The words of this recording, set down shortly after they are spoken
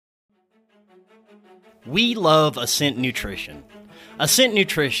We love Ascent Nutrition. Ascent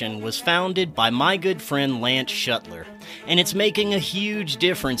Nutrition was founded by my good friend Lance Shuttler, and it's making a huge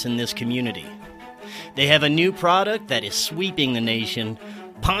difference in this community. They have a new product that is sweeping the nation,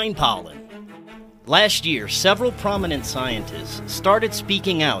 pine pollen. Last year, several prominent scientists started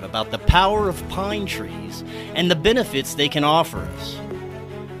speaking out about the power of pine trees and the benefits they can offer us.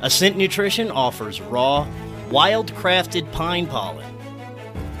 Ascent Nutrition offers raw, wild-crafted pine pollen.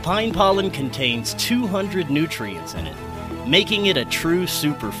 Pine pollen contains 200 nutrients in it, making it a true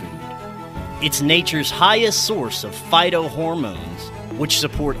superfood. It's nature's highest source of phytohormones, which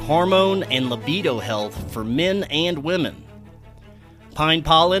support hormone and libido health for men and women. Pine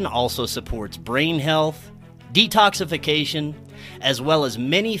pollen also supports brain health, detoxification, as well as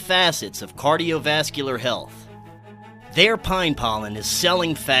many facets of cardiovascular health. Their pine pollen is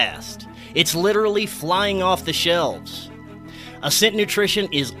selling fast. It's literally flying off the shelves. Ascent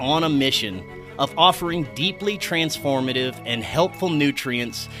Nutrition is on a mission of offering deeply transformative and helpful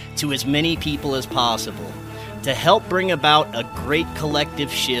nutrients to as many people as possible to help bring about a great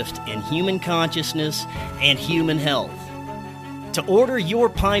collective shift in human consciousness and human health. To order your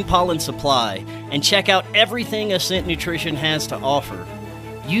pine pollen supply and check out everything Ascent Nutrition has to offer,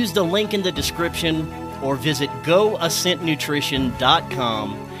 use the link in the description or visit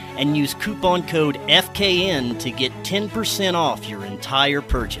goascentnutrition.com and use coupon code FKN to get 10% off your entire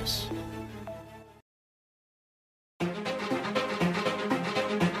purchase.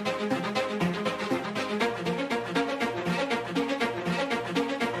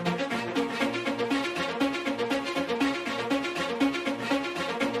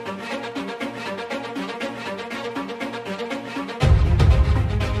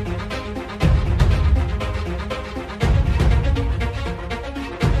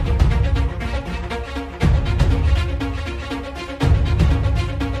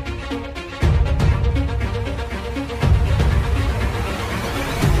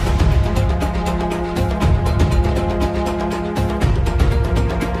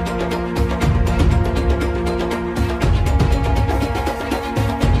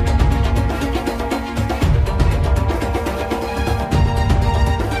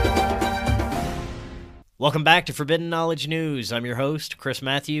 Welcome back to Forbidden Knowledge News. I'm your host, Chris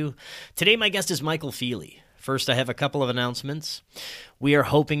Matthew. Today my guest is Michael Feeley. First, I have a couple of announcements. We are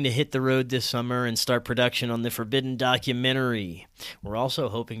hoping to hit the road this summer and start production on the Forbidden documentary. We're also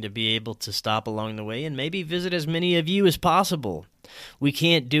hoping to be able to stop along the way and maybe visit as many of you as possible. We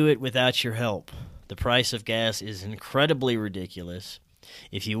can't do it without your help. The price of gas is incredibly ridiculous.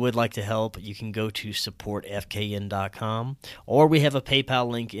 If you would like to help, you can go to supportfkn.com, or we have a PayPal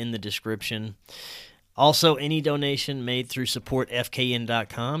link in the description. Also, any donation made through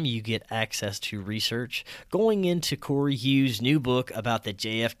supportfkn.com, you get access to research going into Corey Hughes' new book about the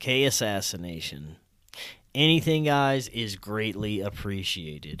JFK assassination. Anything, guys, is greatly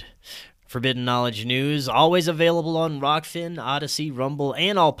appreciated. Forbidden Knowledge News, always available on Rockfin, Odyssey, Rumble,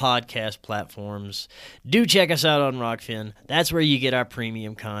 and all podcast platforms. Do check us out on Rockfin. That's where you get our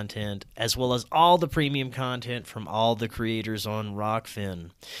premium content, as well as all the premium content from all the creators on Rockfin.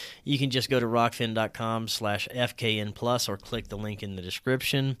 You can just go to rockfin.com/FKN+, or click the link in the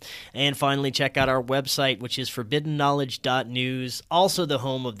description. And finally, check out our website, which is forbiddenknowledge.news, also the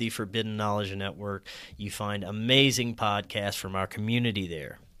home of the Forbidden Knowledge Network. You find amazing podcasts from our community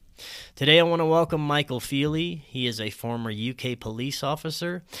there. Today I want to welcome Michael Feeley. He is a former UK police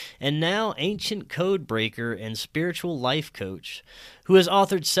officer and now ancient code breaker and spiritual life coach who has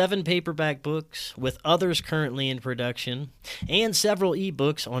authored 7 paperback books, with others currently in production, and several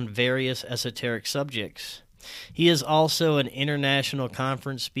ebooks on various esoteric subjects. He is also an international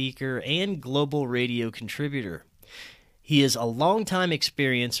conference speaker and global radio contributor. He is a longtime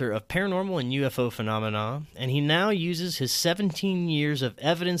experiencer of paranormal and UFO phenomena, and he now uses his 17 years of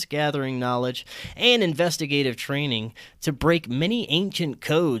evidence-gathering knowledge and investigative training to break many ancient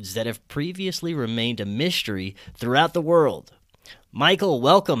codes that have previously remained a mystery throughout the world. Michael,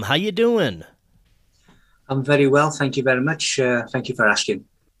 welcome. How you doing? I'm very well. Thank you very much. Thank you for asking.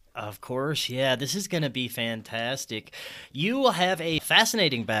 Of course, yeah, this is going to be fantastic. You have a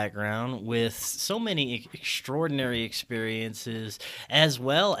fascinating background with so many extraordinary experiences, as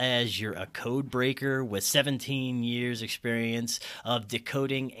well as you're a code breaker with 17 years experience of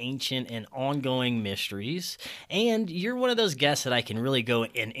decoding ancient and ongoing mysteries. And you're one of those guests that I can really go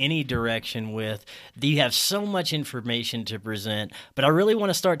in any direction with. You have so much information to present, but I really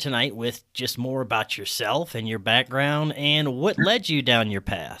want to start tonight with just more about yourself and your background and what led you down your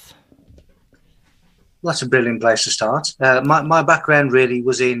path. That's a brilliant place to start. My background really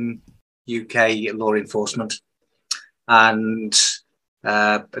was in UK law enforcement, and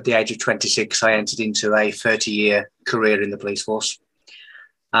At the age of 26, I entered into a 30-year career in the police force.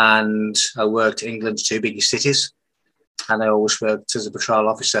 And I worked England's two biggest cities. And I always worked as a patrol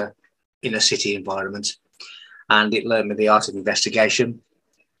officer in a city environment. And it learned me the art of investigation.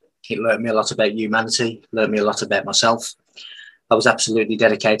 It learned me a lot about humanity, learned me a lot about myself. I was absolutely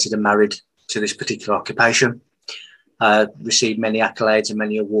dedicated and married to this particular occupation. Received many accolades and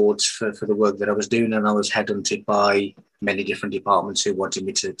many awards for the work that I was doing, and I was headhunted by many different departments who wanted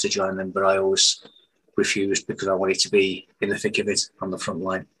me to join them, but I always refused because I wanted to be in the thick of it on the front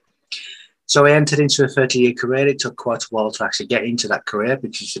line. So I entered into a 30-year career. It took quite a while to actually get into that career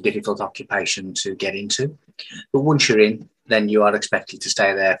because it's a difficult occupation to get into. But once you're in, then you are expected to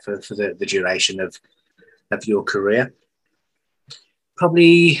stay there for the duration of your career.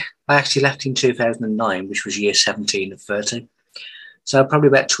 Probably, I actually left in 2009, which was year 17 of 30. So probably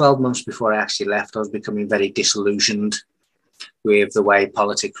about 12 months before I actually left, I was becoming very disillusioned with the way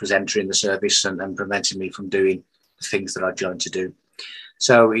politics was entering the service and preventing me from doing the things that I joined to do.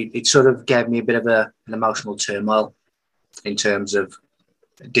 So it sort of gave me a bit of an emotional turmoil in terms of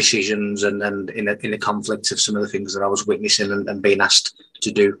decisions and in a conflict of some of the things that I was witnessing and being asked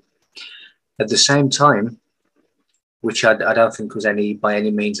to do. At the same time, which I don't think was by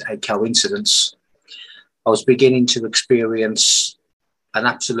any means a coincidence, I was beginning to experience an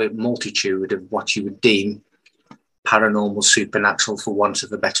absolute multitude of what you would deem paranormal, supernatural, for want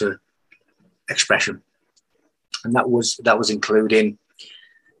of a better expression. And that was including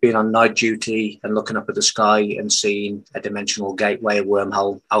being on night duty and looking up at the sky and seeing a dimensional gateway, a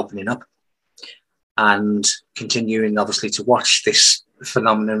wormhole opening up, and continuing obviously to watch this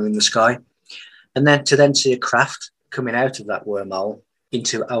phenomenon in the sky, and then to see a craft coming out of that wormhole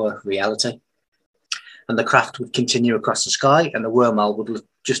into our reality. And the craft would continue across the sky and the wormhole would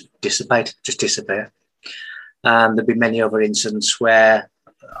just disappear. And there'd be many other incidents where,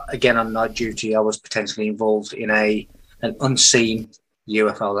 again, on night duty, I was potentially involved in an unseen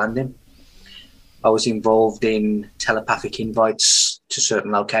UFO landing. I was involved in telepathic invites to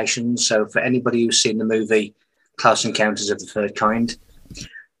certain locations. So for anybody who's seen the movie Close Encounters of the Third Kind,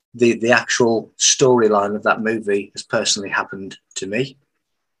 the actual storyline of that movie has personally happened to me.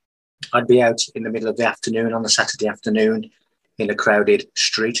 I'd be out in the middle of the afternoon on a Saturday afternoon in a crowded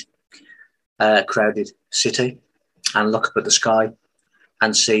street, crowded city, and look up at the sky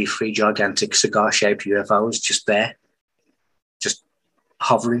and see three gigantic cigar-shaped UFOs just there, just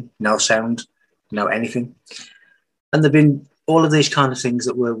hovering, no sound, no anything. And there've been all of these kind of things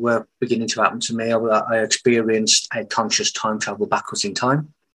that were beginning to happen to me. I experienced a conscious time travel backwards in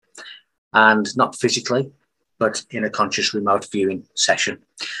time, and not physically, but in a conscious remote viewing session.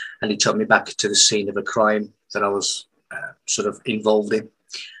 And it took me back to the scene of a crime that I was sort of involved in,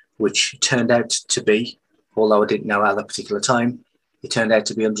 which turned out to be, although I didn't know at that particular time, it turned out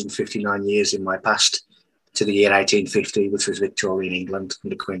to be 159 years in my past, to the year 1850, which was Victorian England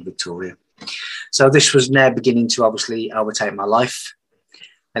under Queen Victoria. So this was now beginning to obviously overtake my life,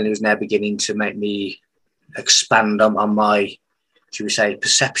 and it was now beginning to make me expand on my, should we say,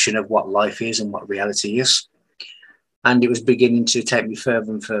 perception of what life is and what reality is. And it was beginning to take me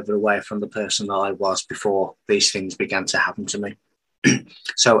further and further away from the person that I was before these things began to happen to me.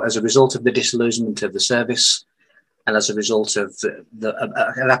 So as a result of the disillusionment of the service, and as a result of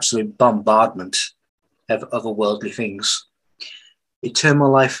an absolute bombardment of otherworldly things, it turned my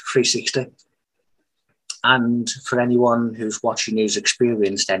life 360. And for anyone who's watching who's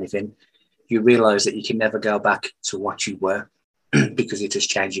experienced anything, you realise that you can never go back to what you were because it has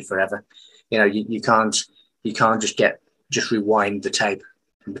changed you forever. You know, you can't just rewind the tape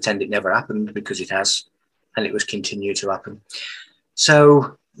and pretend it never happened, because it has, and it was continue to happen.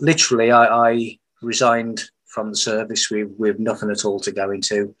 So literally, I resigned from the service with nothing at all to go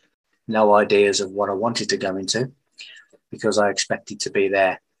into, no ideas of what I wanted to go into, because I expected to be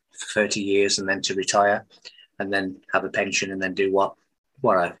there for 30 years and then to retire and then have a pension and then do what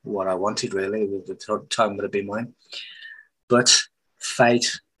I wanted, really. The time would have been mine. But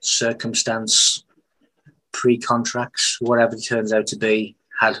fate, circumstance, pre-contracts, whatever it turns out to be,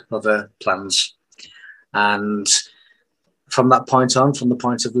 had other plans. And from that point on, from the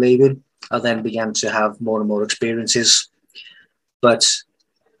point of leaving, I then began to have more and more experiences. But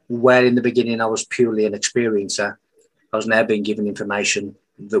where in the beginning I was purely an experiencer, I was now being given information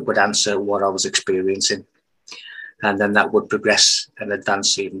that would answer what I was experiencing. And then that would progress and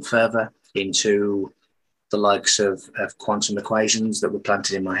advance even further into the likes of quantum equations that were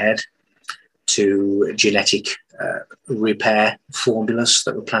planted in my head, to genetic repair formulas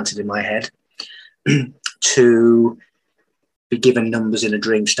that were planted in my head, to be given numbers in a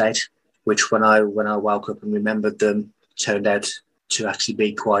dream state, which when I woke up and remembered them, turned out to actually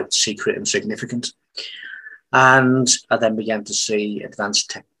be quite secret and significant. And I then began to see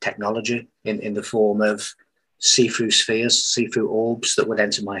advanced technology in the form of see-through spheres, see-through orbs that would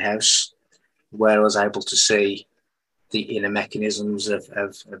enter my house, where I was able to see the inner mechanisms of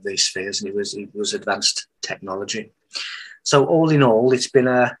these spheres, and it was advanced technology. So all in all, it's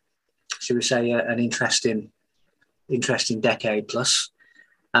been should we say, an interesting decade plus,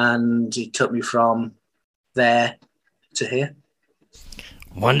 and it took me from there to here.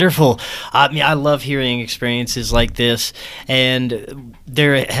 Wonderful. I mean, I love hearing experiences like this, and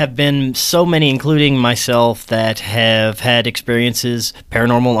there have been so many, including myself, that have had experiences,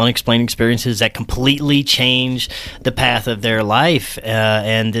 paranormal, unexplained experiences that completely change the path of their life.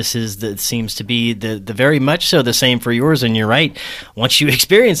 And this seems to be the very much so the same for yours. And you're right. Once you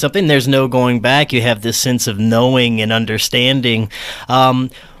experience something, there's no going back. You have this sense of knowing and understanding.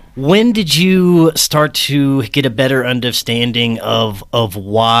 When did you start to get a better understanding of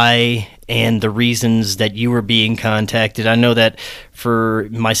why and the reasons that you were being contacted? I know that for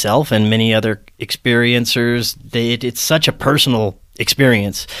myself and many other experiencers, it's such a personal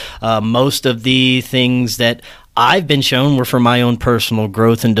experience. Most of the things that I've been shown were for my own personal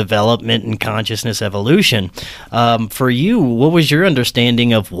growth and development and consciousness evolution. For you, what was your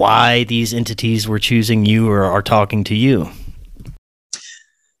understanding of why these entities were choosing you or are talking to you?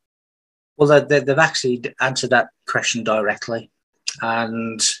 Well, they've actually answered that question directly.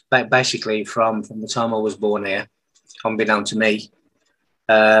 And basically, from the time I was born here, unbeknown to me,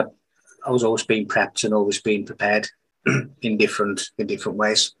 I was always being prepped and always being prepared in different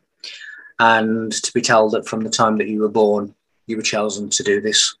ways. And to be told that from the time that you were born, you were chosen to do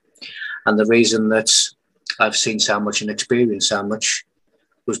this. And the reason that I've seen so much and experienced so much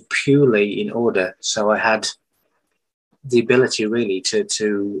was purely in order. So I had the ability really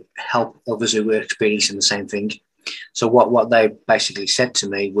to help others who were experiencing the same thing. So what they basically said to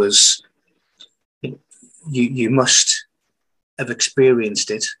me was, you must have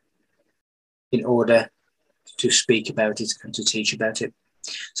experienced it in order to speak about it and to teach about it.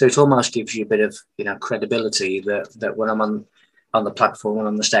 So it almost gives you a bit of credibility that when I'm on the platform and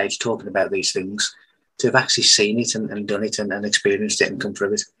on the stage talking about these things, to have actually seen it and done it and experienced it and come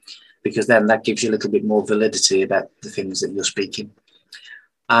through it. Because then that gives you a little bit more validity about the things that you're speaking.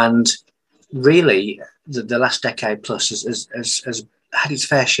 And really, the last decade plus has had its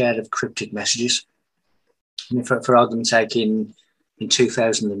fair share of cryptic messages. I mean, for argument's sake, in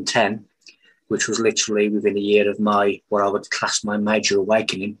 2010, which was literally within a year of what I would class my major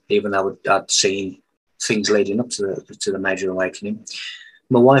awakening, even though I'd seen things leading up to the major awakening,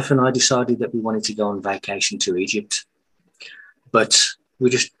 my wife and I decided that we wanted to go on vacation to Egypt. But we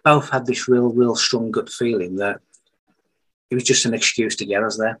just both had this real strong gut feeling that it was just an excuse to get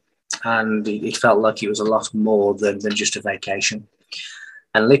us there. And it felt like it was a lot more than just a vacation.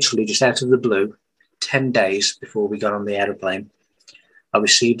 And literally just out of the blue, 10 days before we got on the aeroplane, I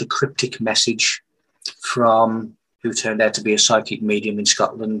received a cryptic message from who turned out to be a psychic medium in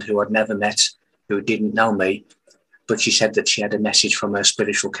Scotland who I'd never met, who didn't know me, but she said that she had a message from her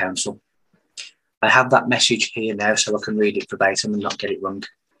spiritual council. I have that message here now so I can read it verbatim and not get it wrong.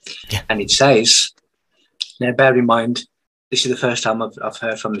 Yeah. And it says, now bear in mind, this is the first time I've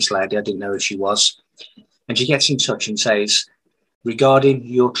heard from this lady. I didn't know who she was. And she gets in touch and says, regarding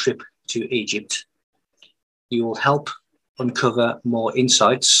your trip to Egypt, you will help uncover more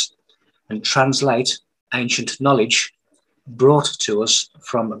insights and translate ancient knowledge brought to us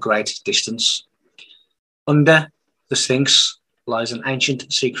from a great distance. Under the Sphinx lies an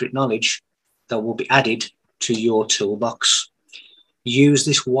ancient secret knowledge that will be added to your toolbox. Use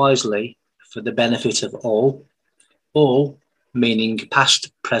this wisely for the benefit of all meaning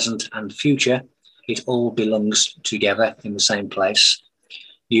past, present, and future. It all belongs together in the same place.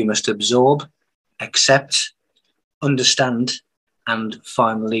 You must absorb, accept, understand, and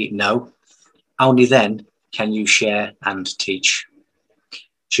finally know. Only then can you share and teach.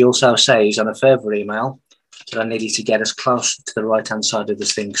 She also says on a further email that I needed to get as close to the right-hand side of the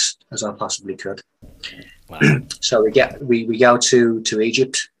Sphinx as I possibly could. Wow. So we go to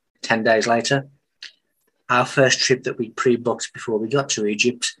Egypt 10 days later. Our first trip that we pre-booked before we got to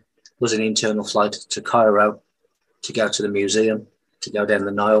Egypt was an internal flight to Cairo to go to the museum, to go down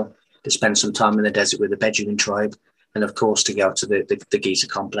the Nile, to spend some time in the desert with the Bedouin tribe, and of course to go to the Giza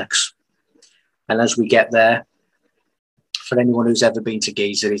complex. And as we get there, for anyone who's ever been to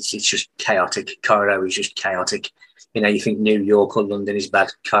Giza, it's just chaotic. Cairo is just chaotic. You think New York or London is bad.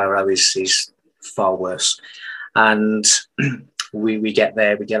 Cairo is far worse. And we get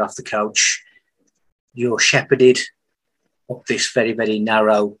there, we get off the coach. You're shepherded up this very, very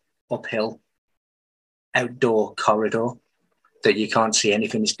narrow uphill outdoor corridor that you can't see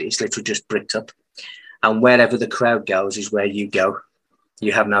anything. It's literally just bricked up. And wherever the crowd goes is where you go.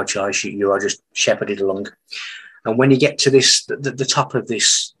 You have no choice. You are just shepherded along. And when you get to the top of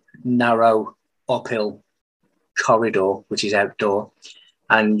this narrow uphill corridor, which is outdoor,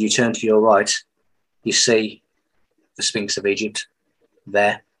 and you turn to your right, you see the Sphinx of Egypt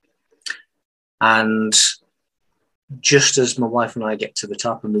there. And just as my wife and I get to the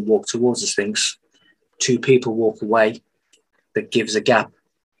top and we walk towards the Sphinx, two people walk away that gives a gap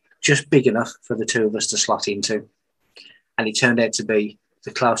just big enough for the two of us to slot into. And it turned out to be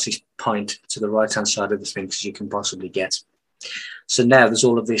the closest point to the right-hand side of the Sphinx as you can possibly get. So now there's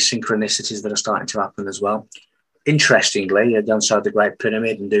all of these synchronicities that are starting to happen as well. Interestingly, I go inside the Great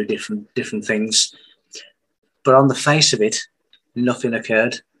Pyramid and do different things. But on the face of it, nothing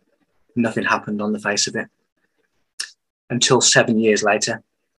occurred. Nothing happened on the face of it until 7 years later.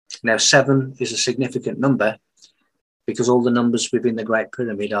 Now, 7 is a significant number because all the numbers within the Great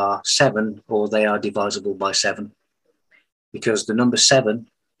Pyramid are 7 or they are divisible by 7. Because the number 7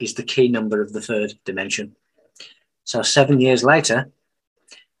 is the key number of the third dimension. So 7 years later,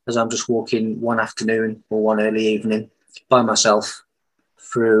 as I'm just walking one afternoon or one early evening by myself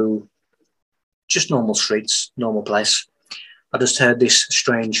through just normal streets, normal place, I just heard this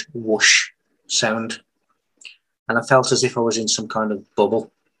strange whoosh sound. And I felt as if I was in some kind of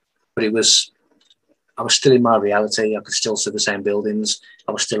bubble, but I was still in my reality. I could still see the same buildings.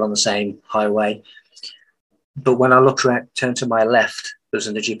 I was still on the same highway. But when I looked around, turned to my left, there was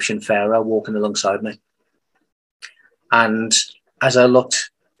an Egyptian pharaoh walking alongside me. And as I looked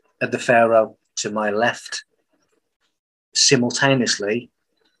at the pharaoh to my left, simultaneously,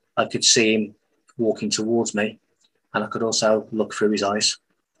 I could see him walking towards me, and I could also look through his eyes,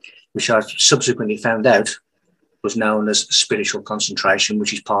 which I subsequently found out was known as spiritual concentration,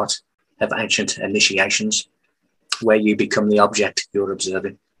 which is part of ancient initiations, where you become the object you're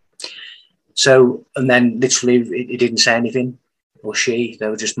observing. So, and then literally it didn't say anything, or they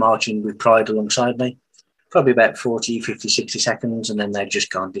were just marching with pride alongside me, probably about 40, 50, 60 seconds, and then they'd just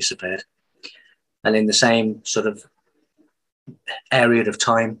gone, disappeared. And in the same sort of area of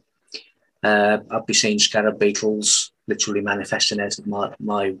time, I'd be seeing scarab beetles literally manifesting out of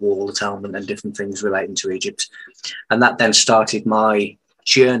my wall at home and different things relating to Egypt. And that then started my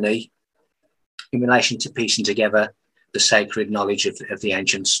journey in relation to piecing together the sacred knowledge of the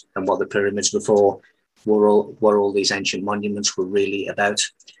ancients and what the pyramids before were all these ancient monuments were really about,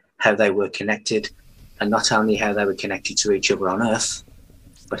 how they were connected, and not only how they were connected to each other on Earth,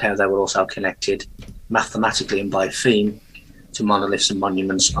 but how they were also connected mathematically and by theme to monoliths and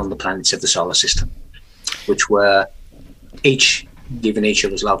monuments on the planets of the solar system, which were each given each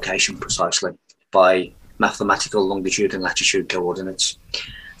other's location precisely by mathematical longitude and latitude coordinates.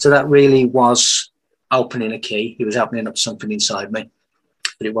 So that really was opening a key. It was opening up something inside me.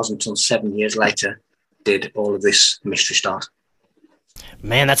 But it wasn't until 7 years later did all of this mystery start.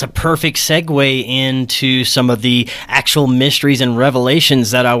 Man, that's a perfect segue into some of the actual mysteries and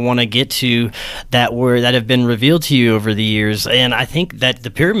revelations that I want to get to that have been revealed to you over the years. And I think that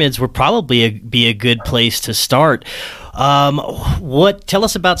the pyramids would probably be a good place to start. Tell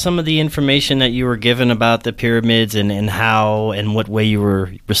us about some of the information that you were given about the pyramids and how and what way you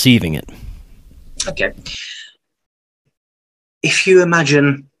were receiving it. Okay. If you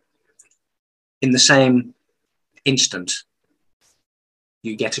imagine in the same instant,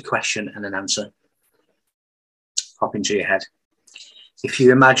 you get a question and an answer pop into your head. If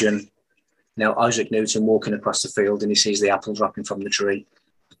you imagine now Isaac Newton walking across the field and he sees the apple dropping from the tree,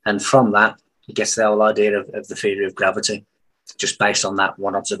 and from that, he gets the whole idea of the theory of gravity, just based on that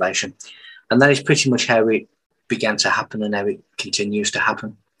one observation. And that is pretty much how it began to happen and how it continues to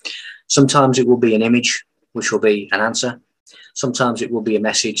happen. Sometimes it will be an image, which will be an answer. Sometimes it will be a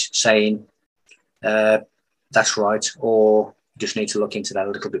message saying, that's right, or you just need to look into that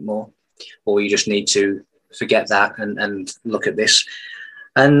a little bit more, or you just need to forget that and look at this.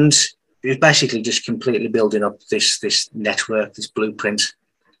 And it's basically just completely building up this network, this blueprint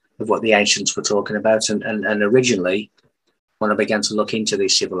of what the ancients were talking about. And originally, when I began to look into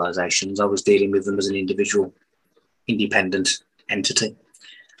these civilizations, I was dealing with them as an individual, independent entity.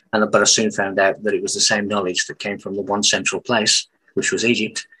 But I soon found out that it was the same knowledge that came from the one central place, which was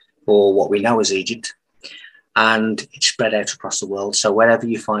Egypt, or what we know as Egypt, and it spread out across the world. So wherever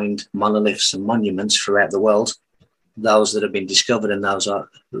you find monoliths and monuments throughout the world, those that have been discovered and those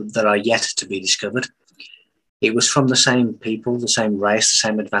that are yet to be discovered, it was from the same people, the same race, the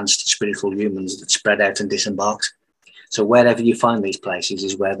same advanced spiritual humans that spread out and disembarked. So wherever you find these places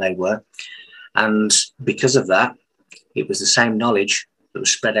is where they were. And because of that, it was the same knowledge that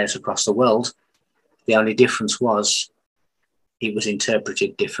was spread out across the world. The only difference was it was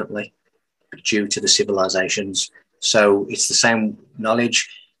interpreted differently due to the civilizations. So it's the same knowledge.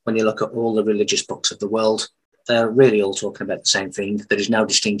 When you look at all the religious books of the world, they're really all talking about the same thing. There is no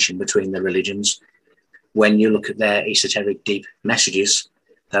distinction between the religions. When you look at their esoteric deep messages,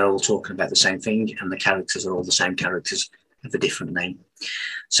 they're all talking about the same thing, and the characters are all the same characters of a different name.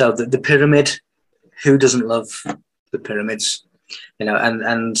 So the pyramid, who doesn't love the pyramids? You know,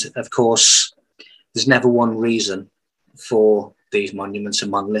 and of course, there's never one reason for these monuments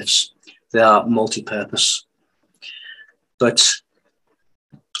and monoliths. They are multi-purpose. But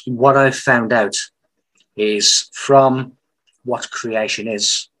what I've found out is from what creation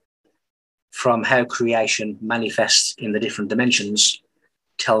is, from how creation manifests in the different dimensions,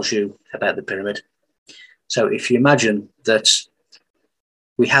 tells you about the pyramid. So if you imagine that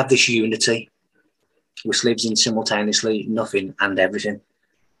we have this unity which lives in simultaneously nothing and everything,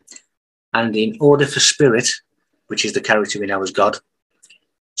 and in order for spirit, which is the character we know as God,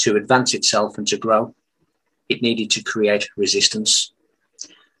 to advance itself and to grow, it needed to create resistance.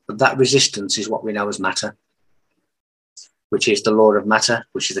 But that resistance is what we know as matter, which is the law of matter,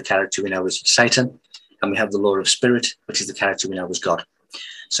 which is the character we know as Satan, and we have the law of spirit, which is the character we know as God.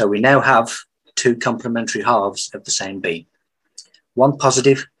 So we now have two complementary halves of the same being, one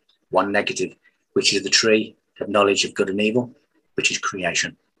positive, one negative, which is the tree of knowledge of good and evil, which is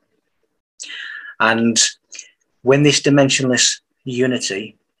creation. And when this dimensionless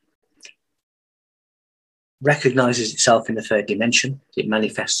unity recognizes itself in the third dimension, it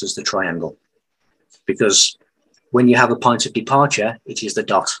manifests as the triangle. Because when you have a point of departure, it is the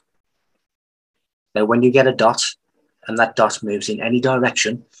dot. Now, when you get a dot, and that dot moves in any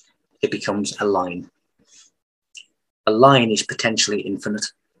direction, it becomes a line. A line is potentially infinite.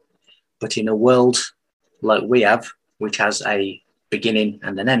 But in a world like we have, which has a beginning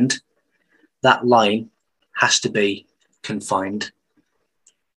and an end, that line has to be confined.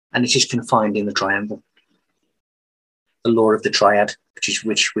 And it is confined in the triangle. The law of the triad,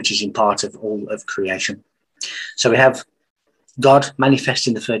 which is in part of all of creation. So we have God manifest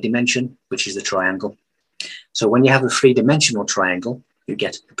in the third dimension, which is the triangle. So when you have a three-dimensional triangle, you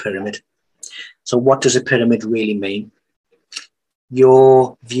get a pyramid. So what does a pyramid really mean?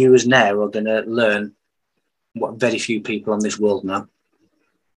 Your viewers now are going to learn what very few people on this world know.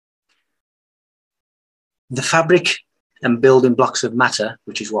 The fabric and building blocks of matter,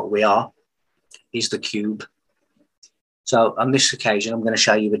 which is what we are, is the cube. So on this occasion, I'm going to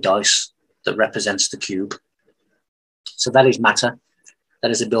show you a dice that represents the cube. So that is matter.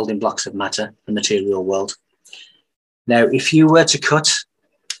 That is the building blocks of matter, the material world. Now, if you were to cut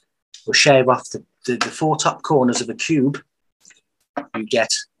or shave off the four top corners of a cube, you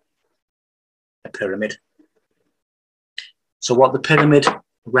get a pyramid. So what the pyramid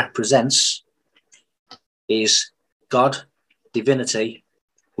represents is God, divinity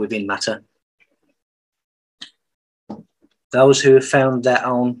within matter. Those who have found their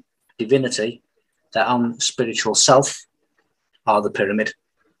own divinity, their own spiritual self, are the pyramid,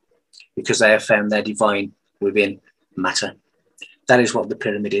 because they have found their divine within matter. That is what the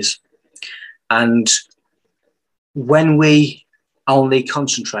pyramid is. And when we only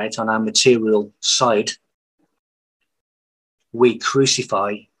concentrate on our material side, we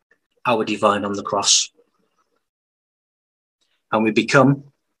crucify our divine on the cross. And we become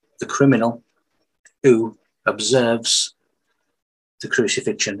the criminal who observes the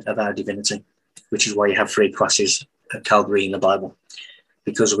crucifixion of our divinity, which is why you have 3 crosses at Calvary in the Bible,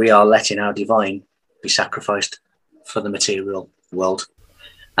 because we are letting our divine be sacrificed for the material world.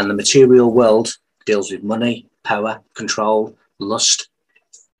 And the material world deals with money, power, control, lust,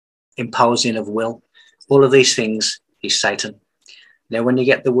 imposing of will. All of these things is Satan. Now, when you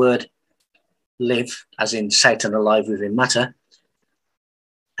get the word live, as in Satan alive within matter,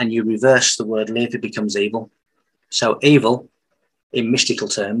 and you reverse the word live, it becomes evil. So evil, in mystical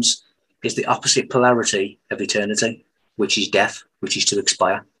terms, is the opposite polarity of eternity, which is death, which is to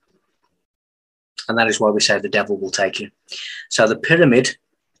expire. And that is why we say the devil will take you. So the pyramid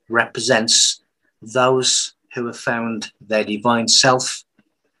represents those who have found their divine self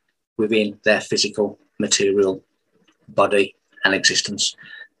within their physical, material body and existence.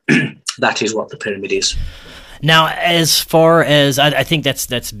 That is what the pyramid is. Now, as far as I think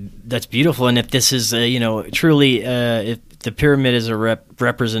that's beautiful, and if this is truly if the pyramid is a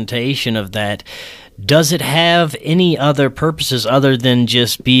representation of that, does it have any other purposes other than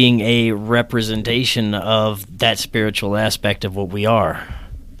just being a representation of that spiritual aspect of what we are?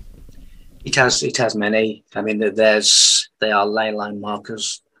 It has many. I mean, they are ley line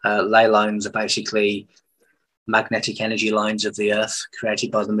markers. Ley lines are basically magnetic energy lines of the earth created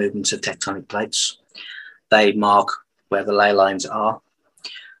by the movements of tectonic plates. They mark where the ley lines are.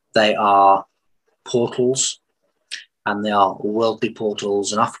 They are portals, and they are worldly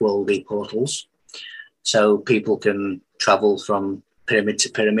portals and off-worldly portals. So people can travel from pyramid to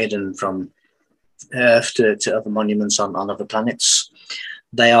pyramid and from Earth to other monuments on other planets.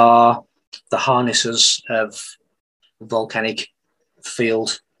 They are the harnesses of volcanic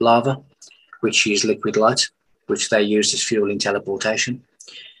field lava, which is liquid light, which they use as fuel in teleportation.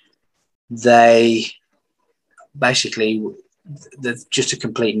 They basically, they're just a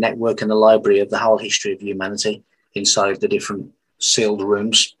complete network and a library of the whole history of humanity inside the different sealed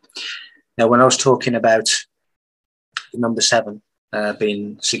rooms. Now, when I was talking about the number 7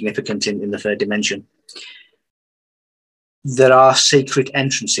 being significant in the third dimension, there are secret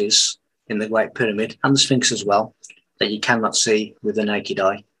entrances in the Great Pyramid and the Sphinx as well that you cannot see with the naked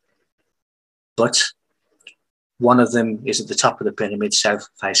eye. But one of them is at the top of the pyramid, south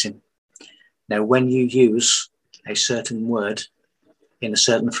facing. Now, when you use a certain word in a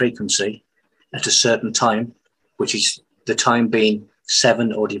certain frequency at a certain time, which is the time being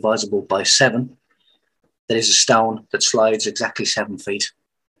 7 or divisible by 7, there is a stone that slides exactly 7 feet,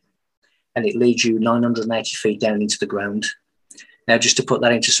 and it leads you 980 feet down into the ground. Now, just to put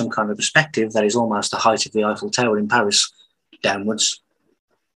that into some kind of perspective, that is almost the height of the Eiffel Tower in Paris downwards.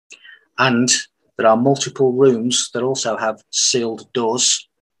 And there are multiple rooms that also have sealed doors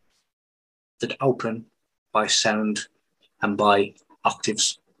that open by sound and by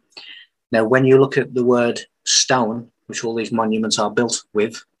octaves. Now, when you look at the word stone, which all these monuments are built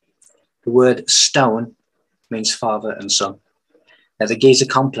with, the word stone means father and son. Now, the Giza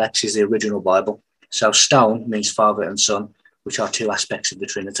complex is the original Bible. So stone means father and son, which are 2 aspects of the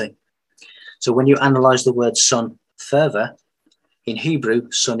Trinity. So when you analyze the word son further, in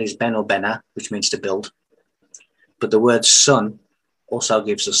Hebrew, son is ben or bena, which means to build. But the word son also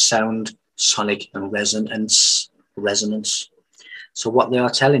gives us sound, sonic, and resonance. So what they are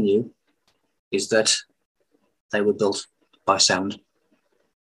telling you is that they were built by sound.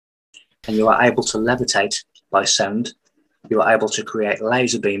 And you are able to levitate by sound. You are able to create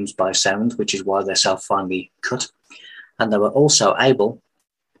laser beams by sound, which is why they're so finely cut. And they were also able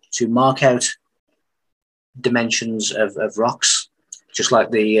to mark out dimensions of rocks, just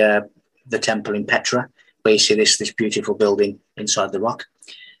like the temple in Petra, where you see this beautiful building inside the rock.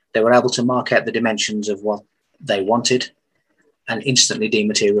 They were able to mark out the dimensions of what they wanted and instantly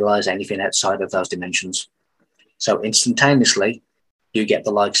dematerialize anything outside of those dimensions. So instantaneously, you get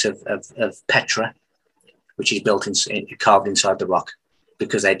the likes of Petra, which is built carved inside the rock,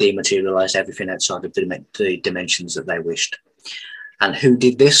 because they dematerialized everything outside of the dimensions that they wished. And who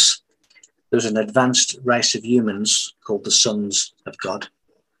did this? There was an advanced race of humans called the sons of God.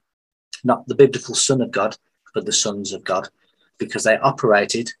 Not the biblical son of God, but the sons of God, because they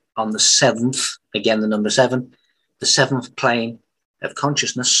operated on the 7th, again the number 7, the 7th plane of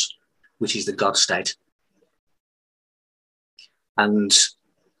consciousness, which is the God state. And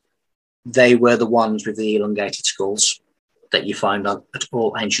they were the ones with the elongated skulls that you find at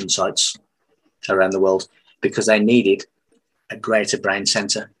all ancient sites around the world, because they needed a greater brain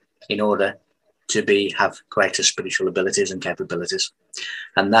center in order to have greater spiritual abilities and capabilities.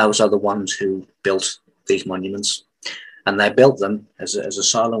 And those are the ones who built these monuments. And they built them as a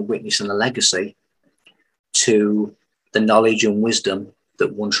silent witness and a legacy to the knowledge and wisdom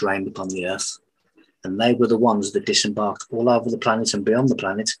that once reigned upon the earth. And they were the ones that disembarked all over the planet and beyond the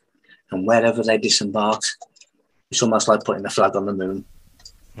planet. And wherever they disembarked, it's almost like putting a flag on the moon.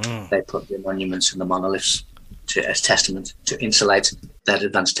 They put the monuments and the monoliths as testament to insulate their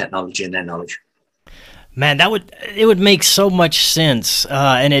advanced technology and their knowledge. Man, it would make so much sense,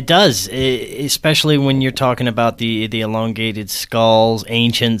 and it does, especially when you're talking about the elongated skulls,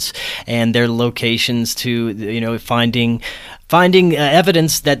 ancients, and their locations to finding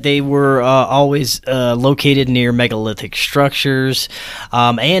evidence that they were always located near megalithic structures,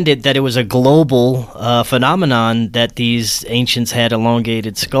 and that it was a global phenomenon that these ancients had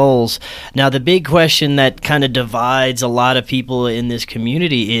elongated skulls. Now, the big question that kind of divides a lot of people in this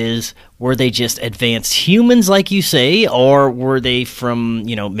community is, were they just advanced humans, like you say, or were they from,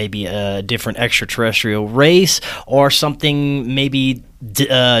 maybe a different extraterrestrial race, or something maybe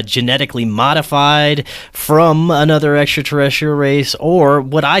genetically modified from another extraterrestrial race? Or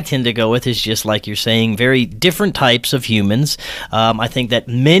what I tend to go with is just, like you're saying, very different types of humans. I think that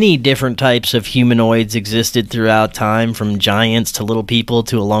many different types of humanoids existed throughout time, from giants to little people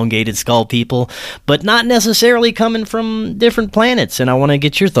to elongated skull people, but not necessarily coming from different planets. And I want to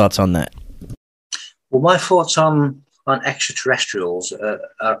get your thoughts on that. Well, my thoughts on extraterrestrials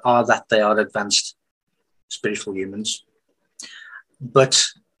are that they are advanced spiritual humans. But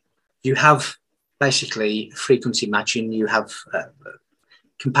you have basically frequency matching. You have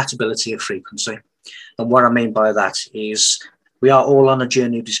compatibility of frequency. And what I mean by that is we are all on a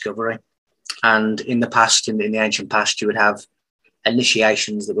journey of discovery. And in the past, in the ancient past, you would have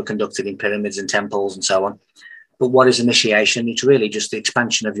initiations that were conducted in pyramids and temples and so on. But what is initiation? It's really just the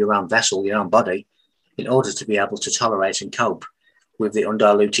expansion of your own vessel, your own body, in order to be able to tolerate and cope with the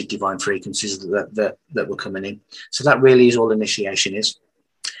undiluted divine frequencies that were coming in. So that really is all initiation is.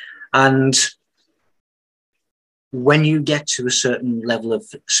 And when you get to a certain level of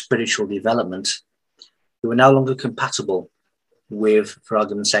spiritual development, you are no longer compatible with, for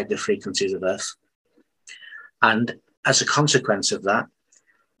argument's sake, the frequencies of Earth. And as a consequence of that,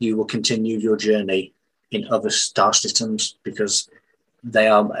 you will continue your journey in other star systems because they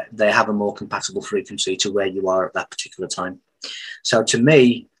have a more compatible frequency to where you are at that particular time. So to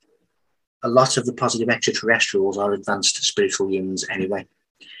me, a lot of the positive extraterrestrials are advanced spiritual humans anyway,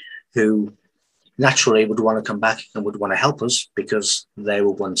 who naturally would want to come back and would want to help us because they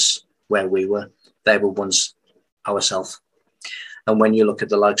were once where we were. They were once ourselves. And when you look at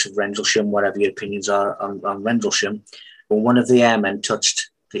the likes of Rendlesham, whatever your opinions are on Rendlesham, when one of the airmen touched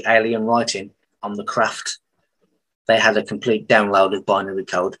the alien writing on the craft, they had a complete download of binary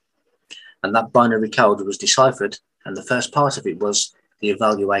code. And that binary code was deciphered. And the first part of it was the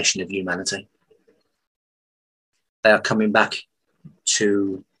evaluation of humanity. They are coming back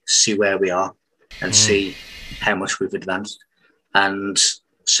to see where we are and see how much we've advanced and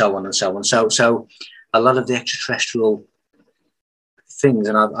so on and so on. So a lot of the extraterrestrial things,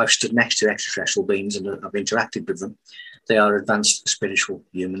 and I've stood next to extraterrestrial beings and I've interacted with them, they are advanced spiritual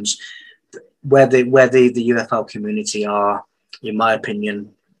humans. Where the UFO community are, in my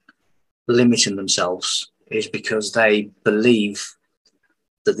opinion, limiting themselves is because they believe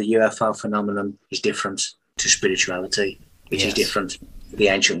that the UFO phenomenon is different to spirituality. It is different to the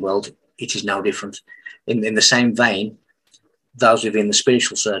ancient world. It is no different. In the same vein, those within the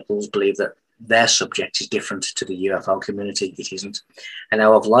spiritual circles believe that their subject is different to the UFO community. It isn't. And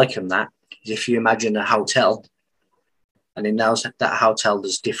how I've likened that is if you imagine a hotel, and in that hotel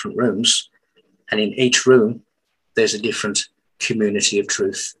there's different rooms, and in each room there's a different community of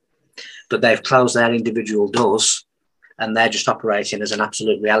truth. But they've closed their individual doors and they're just operating as an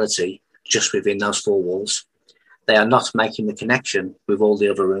absolute reality just within those four walls. They are not making the connection with all the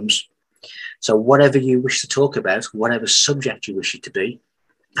other rooms. So whatever you wish to talk about, whatever subject you wish it to be,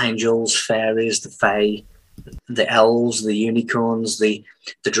 angels, fairies, the fae, the elves, the unicorns, the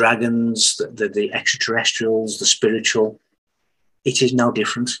dragons, the extraterrestrials, the spiritual, it is no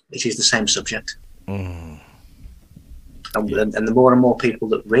different. It is the same subject. And the more and more people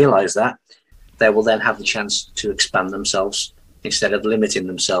that realise that, they will then have the chance to expand themselves instead of limiting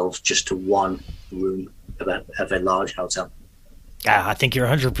themselves just to one room of a large hotel. I think you're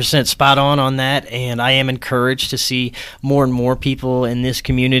 100% spot on that, and I am encouraged to see more and more people in this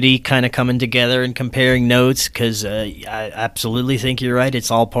community kind of coming together and comparing notes, because I absolutely think you're right.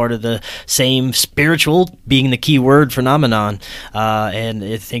 It's all part of the same spiritual, being the key word, phenomenon, and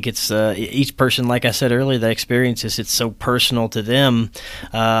I think it's each person, like I said earlier, that experiences, it's so personal to them.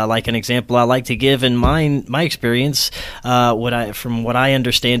 Like an example I like to give in my experience, from what I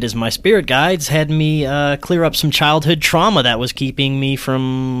understand is my spirit guides had me clear up some childhood trauma that was keeping me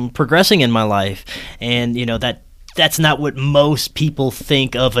from progressing in my life. And that's not what most people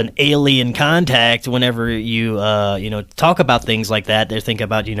think of an alien contact whenever you talk about things like that. They think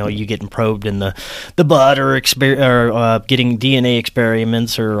about you getting probed in the butt or getting DNA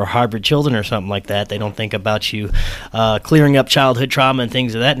experiments or hybrid children or something like that. They don't think about you clearing up childhood trauma and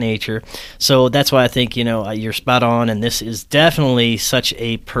things of that nature. So that's why I think you're spot on, and this is definitely such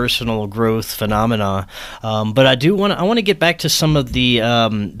a personal growth phenomena. But I want to get back to some of the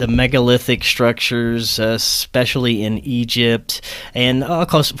megalithic structures, especially in Egypt, and of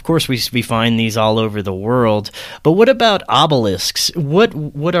course we find these all over the world. But what about obelisks? What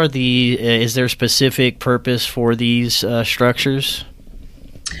are is there a specific purpose for these structures?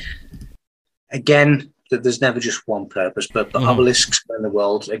 Again, there's never just one purpose, but obelisks in the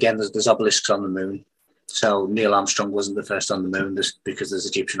world. Again, there's obelisks on the moon. So Neil Armstrong wasn't the first on the moon because there's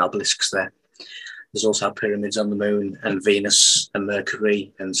Egyptian obelisks there. There's also pyramids on the moon, and Venus and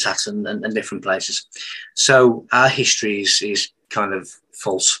Mercury and Saturn and different places. So our history is kind of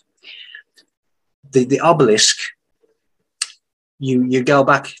false. The obelisk, you go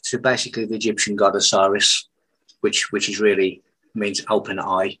back to basically the Egyptian god Osiris, which is really means open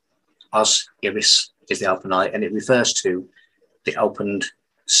eye. Iris is the open eye, and it refers to the opened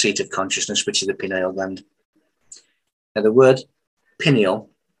seat of consciousness, which is the pineal gland. Now the word pineal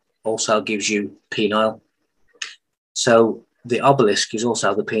also gives you penile. So the obelisk is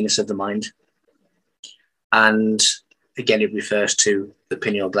also the penis of the mind. And again, it refers to the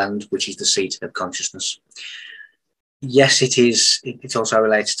pineal gland, which is the seat of consciousness. Yes, it is. It's also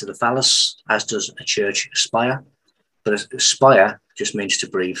related to the phallus, as does a church spire. But a spire just means to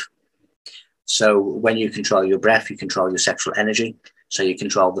breathe. So when you control your breath, you control your sexual energy. So you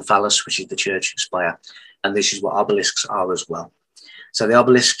control the phallus, which is the church spire. And this is what obelisks are as well. So the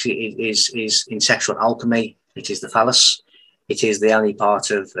obelisk is in sexual alchemy. It is the phallus. It is the only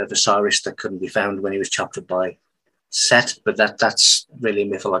part of Osiris that couldn't be found when he was chopped up by Set. But that's really a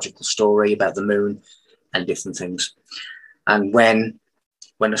mythological story about the moon and different things. And when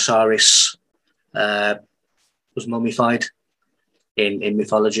Osiris was mummified in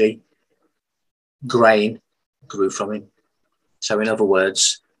mythology, grain grew from him. So in other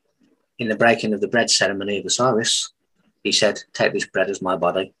words, in the breaking of the bread ceremony of Osiris, he said, "Take this bread as my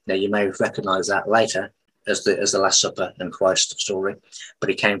body." Now you may recognize that later as the Last Supper and Christ story, but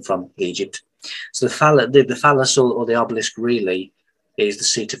it came from Egypt. So the phallus or the obelisk really is the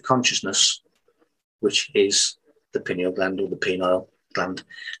seat of consciousness, which is the pineal gland or the penile gland.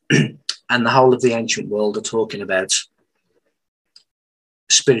 And the whole of the ancient world are talking about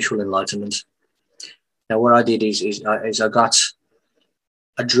spiritual enlightenment. Now, what I did is I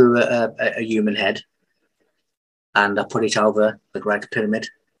drew a human head and I put it over the Great Pyramid.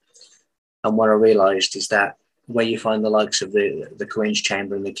 And what I realized is that where you find the likes of the Queen's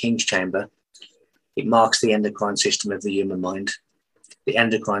Chamber and the King's Chamber, it marks the endocrine system of the human mind. The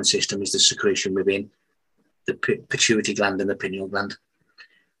endocrine system is the secretion within the pituitary gland and the pineal gland.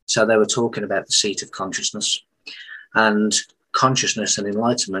 So they were talking about the seat of consciousness. And consciousness and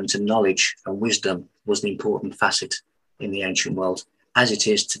enlightenment and knowledge and wisdom was the important facet in the ancient world, as it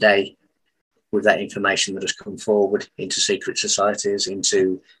is today, with that information that has come forward into secret societies,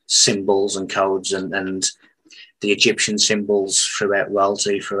 into symbols and codes and the Egyptian symbols throughout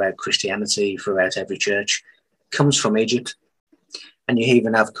royalty, throughout Christianity, throughout every church, comes from Egypt. And you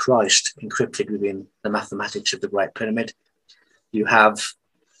even have Christ encrypted within the mathematics of the Great Pyramid. You have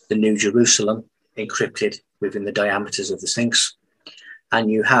the New Jerusalem encrypted within the diameters of the Sphinx. And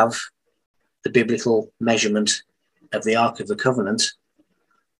you have the biblical measurement of the Ark of the Covenant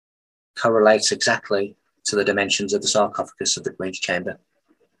correlates exactly to the dimensions of the sarcophagus of the Queen's Chamber.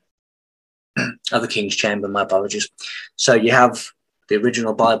 Of the King's Chamber, my apologies. So you have the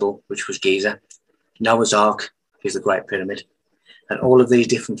original Bible, which was Giza. Noah's Ark is the Great Pyramid. And all of these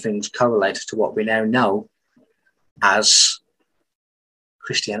different things correlate to what we now know as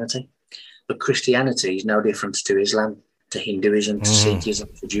Christianity. But Christianity is no different to Islam, to Hinduism, to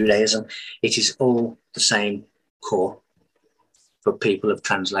Sikhism, to Judaism. It is all the same core, but people have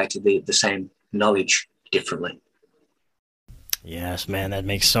translated the same knowledge differently. Yes, man, that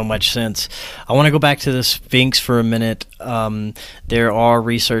makes so much sense. I want to go back to the Sphinx for a minute. There are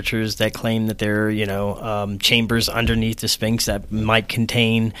researchers that claim that there are, chambers underneath the Sphinx that might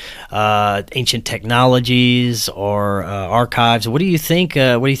contain ancient technologies or archives. What do you think?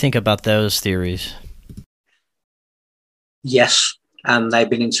 What do you think about those theories? Yes, and they've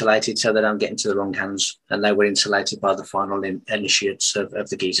been insulated so they don't get into the wrong hands. And they were insulated by the final initiates of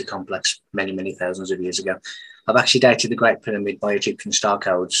the Giza complex many, many thousands of years ago. I've actually dated the Great Pyramid by Egyptian star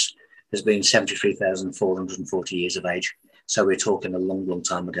codes as being 73,440 years of age. So we're talking a long, long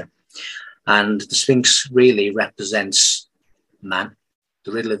time ago. And the Sphinx really represents man.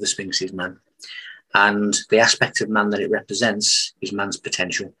 The riddle of the Sphinx is man. And the aspect of man that it represents is man's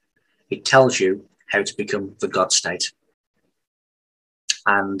potential. It tells you how to become the God state.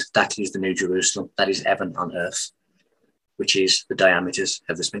 And that is the New Jerusalem. That is heaven on earth, which is the diameters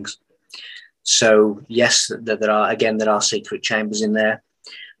of the Sphinx. So yes, there are secret chambers in there.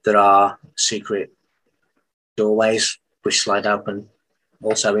 There are secret doorways which slide open,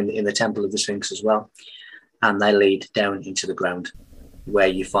 also in the temple of the Sphinx as well. And they lead down into the ground, where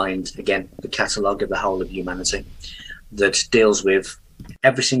you find, again, the catalogue of the whole of humanity that deals with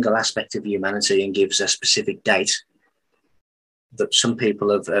every single aspect of humanity and gives a specific date that some people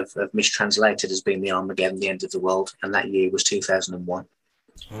have mistranslated as being the Armageddon, the end of the world, and that year was 2001.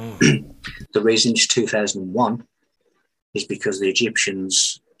 The reason it's 2001 is because the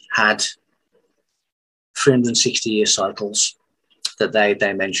Egyptians had 360-year cycles that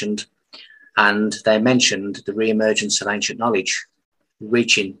they mentioned, and they mentioned the re-emergence of ancient knowledge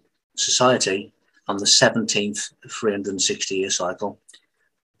reaching society on the 17th 360-year cycle.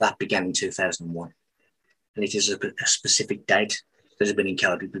 That began in 2001. And it is a specific date that has been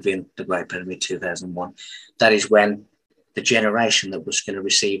encoded within the Great Pyramid, 2001. That is when the generation that was going to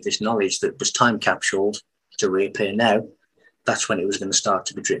receive this knowledge that was time capsuled to reappear now, that's when it was going to start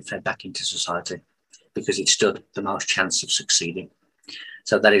to be drip fed back into society, because it stood the most chance of succeeding.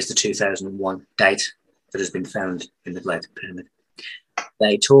 So that is the 2001 date that has been found in the Great Pyramid.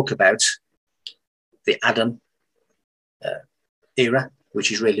 They talk about the Adam era,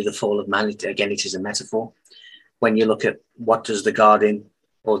 which is really the fall of man. Again, it is a metaphor. When you look at what does the garden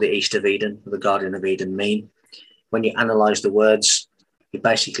or the East of Eden, or the Garden of Eden mean, when you analyze the words, it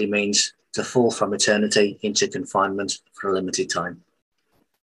basically means to fall from eternity into confinement for a limited time.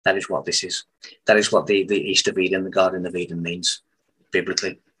 That is what this is. That is what the East of Eden, the Garden of Eden means,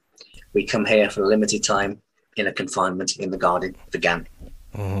 biblically. We come here for a limited time in a confinement in the garden, the Gan.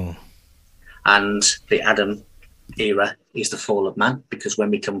 Oh. And the Adam era is the fall of man, because when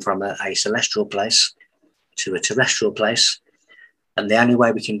we come from a celestial place to a terrestrial place, and the only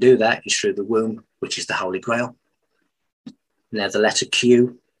way we can do that is through the womb, which is the Holy Grail. Now, the letter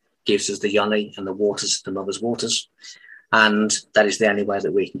Q gives us the yoni and the waters, the mother's waters. And that is the only way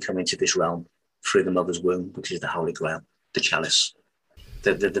that we can come into this realm, through the mother's womb, which is the Holy Grail, the chalice,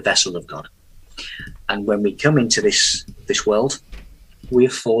 the vessel of God. And when we come into this world, we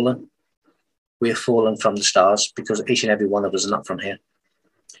have fallen. We have fallen from the stars, because each and every one of us are not from here.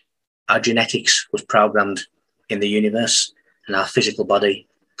 Our genetics was programmed in the universe, and our physical body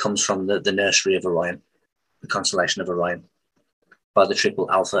comes from the nursery of Orion, the constellation of Orion, by the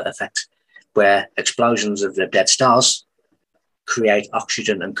triple alpha effect, where explosions of the dead stars create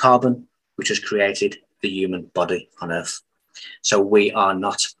oxygen and carbon, which has created the human body on Earth. So we are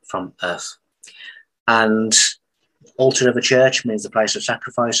not from Earth. And altar of a church means the place of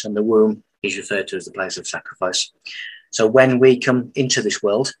sacrifice, and the womb is referred to as the place of sacrifice. So when we come into this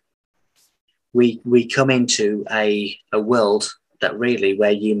world, we come into a world that really,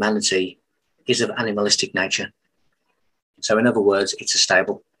 where humanity is of animalistic nature. So in other words, it's a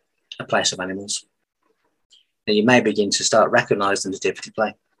stable, a place of animals. Now you may begin to start recognizing the nativity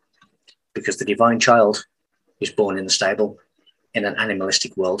play, because the divine child is born in the stable in an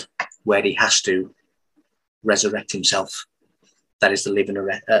animalistic world where he has to resurrect himself. That is the living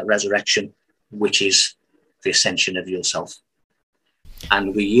resurrection, which is the ascension of yourself.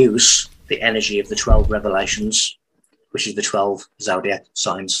 And we use the energy of the 12 revelations, which is the 12 zodiac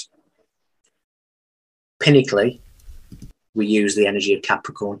signs. Pinnacly, we use the energy of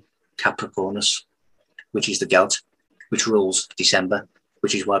Capricorn, Capricornus, which is the goat, which rules December,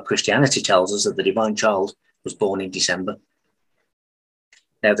 which is why Christianity tells us that the divine child was born in December.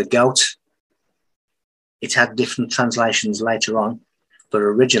 Now, the goat, it had different translations later on, but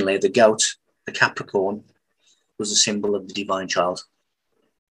originally the goat, the Capricorn, was a symbol of the divine child.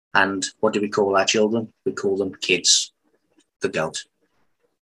 And what do we call our children? We call them kids, the goat.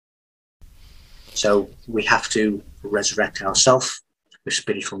 So we have to resurrect ourselves with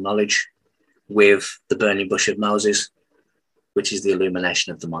spiritual knowledge, with the burning bush of Moses, which is the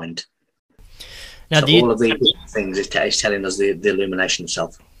illumination of the mind. Now, so all of these things is telling us the illumination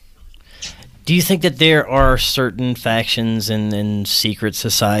itself. Do you think that there are certain factions and secret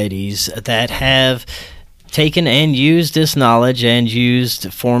societies that have taken and used this knowledge and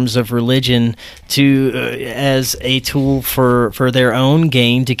used forms of religion to as a tool for their own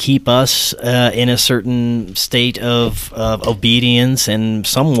gain, to keep us in a certain state of obedience and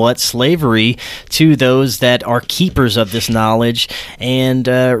somewhat slavery to those that are keepers of this knowledge, and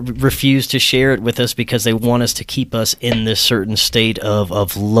refuse to share it with us because they want us to keep us in this certain state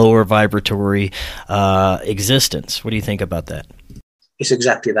of lower vibratory existence? What do you think about that? It's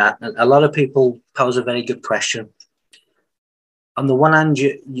exactly that. A lot of people pose a very good question. On the one hand,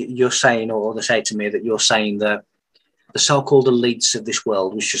 you're saying, or they say to me that you're saying that the so-called elites of this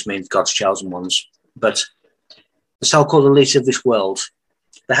world, which just means God's chosen ones, but the so-called elites of this world,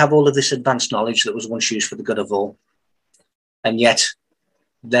 they have all of this advanced knowledge that was once used for the good of all, and yet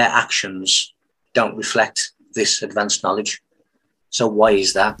their actions don't reflect this advanced knowledge. So why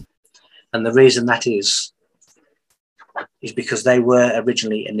is that? And the reason that is because they were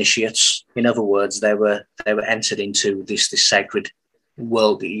originally initiates. In other words, they were entered into this sacred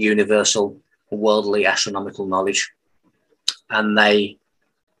world, universal, worldly astronomical knowledge, and they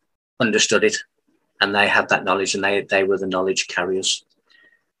understood it, and they had that knowledge, and they were the knowledge carriers.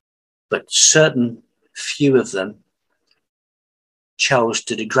 But certain few of them chose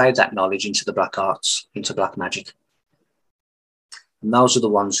to degrade that knowledge into the black arts, into black magic. And those are the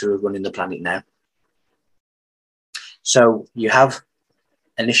ones who are running the planet now. So you have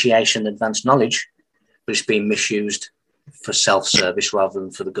initiation, advanced knowledge, but it's being misused for self-service rather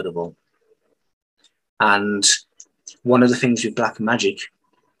than for the good of all. And one of the things with black magic,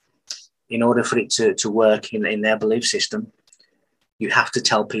 in order for it to work in their belief system, you have to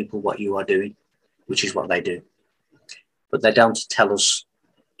tell people what you are doing, which is what they do. But they don't tell us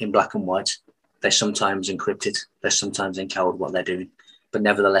in black and white. They sometimes encrypt it. They sometimes encode what they're doing. but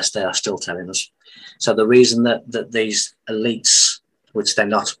nevertheless, they are still telling us. So the reason that these elites, which they're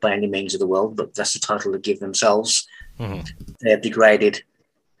not by any means of the world, but that's the title they give themselves, they have degraded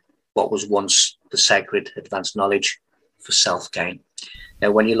what was once the sacred advanced knowledge for self-gain.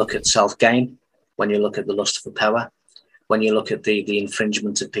 Now, when you look at self-gain, when you look at the lust for power, when you look at the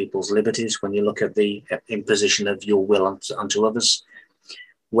infringement of people's liberties, when you look at the imposition of your will onto others,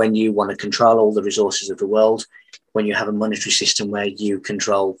 when you want to control all the resources of the world, when you have a monetary system where you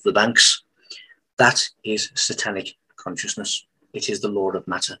control the banks, that is satanic consciousness. It is the law of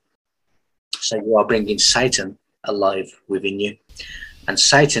matter. So you are bringing Satan alive within you. And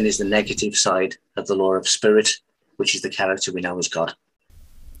Satan is the negative side of the law of spirit, which is the character we know as God.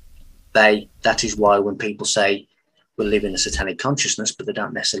 That is why when people say we live in a satanic consciousness, but they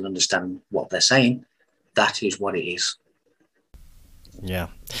don't necessarily understand what they're saying, that is what it is. Yeah,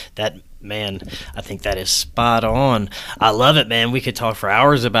 man, I think that is spot on. I love it, man. We could talk for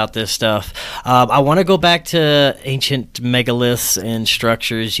hours about this stuff. I want to go back to ancient megaliths and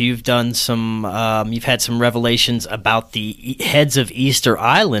structures. You've done you've had some revelations about the heads of Easter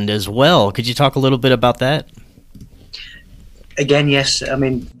Island as well. Could you talk a little bit about that? Again, yes. I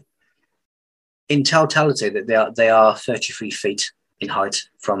mean, in totality, that they are 33 feet in height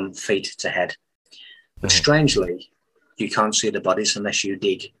from feet to head. But strangely, you can't see the bodies unless you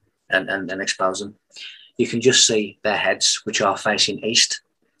dig and expose them. You can just see their heads, which are facing east,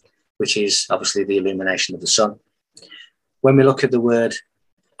 which is obviously the illumination of the sun. When we look at the word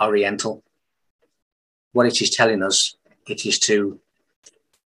oriental, what it is telling us, it is to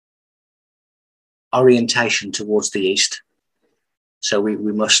orientation towards the east. So we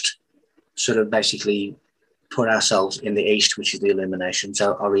must sort of basically put ourselves in the east, which is the illumination.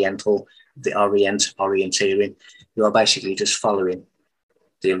 So oriental, the orienteering. You are basically just following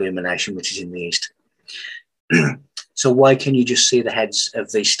the illumination, which is in the east. So why can you just see the heads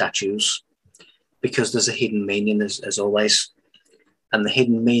of these statues? Because there's a hidden meaning, as always. And the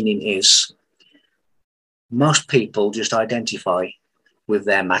hidden meaning is most people just identify with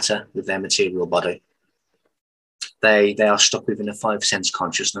their matter, with their material body. They are stuck within a five sense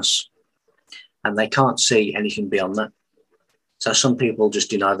consciousness, and they can't see anything beyond that. So some people just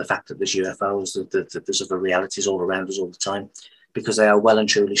deny the fact that there's UFOs, that there's other realities all around us all the time, because they are well and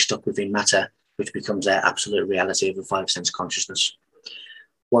truly stuck within matter, which becomes their absolute reality of a five sense consciousness.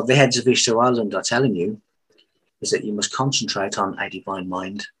 What the heads of Easter Island are telling you is that you must concentrate on a divine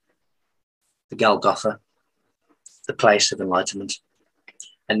mind, the Golgotha, the place of enlightenment,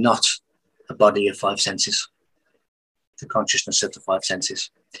 and not a body of five senses, the consciousness of the five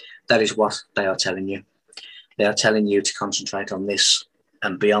senses. That is what they are telling you. They are telling you to concentrate on this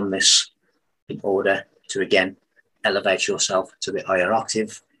and beyond this in order to, again, elevate yourself to the higher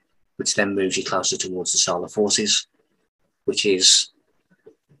octave, which then moves you closer towards the solar forces, which is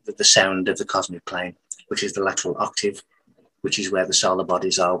the sound of the cosmic plane, which is the lateral octave, which is where the solar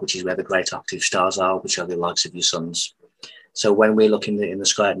bodies are, which is where the great octave stars are, which are the likes of your suns. So when we look in the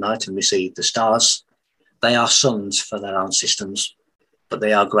sky at night and we see the stars, they are suns for their own systems, but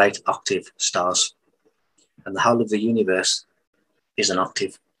they are great octave stars. And the whole of the universe is an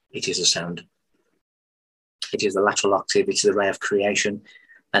octave. It is a sound. It is the lateral octave. It's the ray of creation.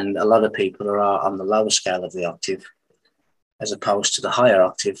 And a lot of people are on the lower scale of the octave, as opposed to the higher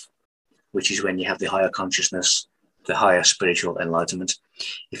octave, which is when you have the higher consciousness, the higher spiritual enlightenment.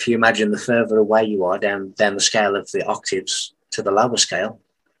 If you imagine the further away you are down the scale of the octaves to the lower scale,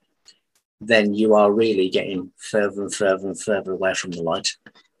 then you are really getting further and further and further away from the light,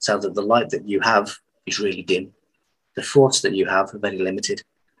 so that the light that you have is really dim. The thoughts that you have are very limited.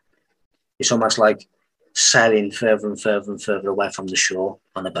 It's almost like sailing further and further and further away from the shore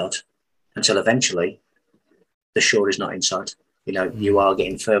on a boat, until eventually the shore is not in sight. You know, you are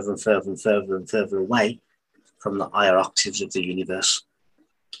getting further and further and further and further away from the higher octaves of the universe,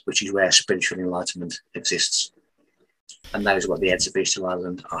 which is where spiritual enlightenment exists. And that is what the heads of Easter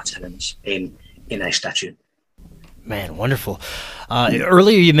Island are telling us in a statue. Man, wonderful.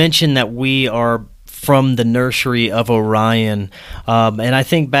 Earlier you mentioned that we are from the nursery of Orion, and I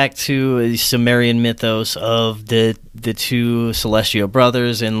think back to the Sumerian mythos of the two celestial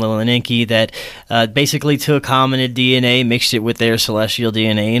brothers in Lil and Enki that basically took hominid DNA, mixed it with their celestial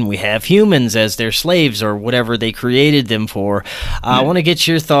DNA, and we have humans as their slaves or whatever they created them for. I want to get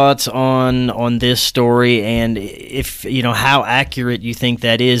your thoughts on this story, and if how accurate you think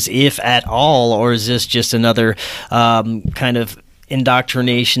that is, if at all, or is this just another kind of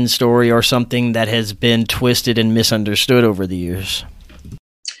indoctrination story or something that has been twisted and misunderstood over the years?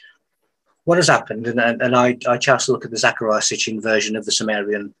 What has happened, and I chose to look at the Zachariah Sitchin version of the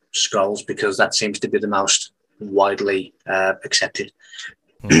Sumerian scrolls because that seems to be the most widely accepted.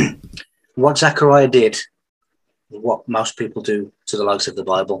 What Zechariah did, what most people do to the likes of the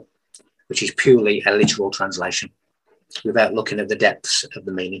Bible, which is purely a literal translation without looking at the depths of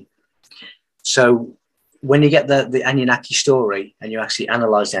the meaning. So when you get the Anunnaki story and you actually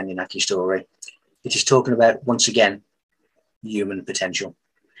analyze the Anunnaki story, it is talking about, once again, human potential.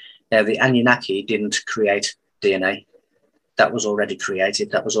 Now, the Anunnaki didn't create DNA. That was already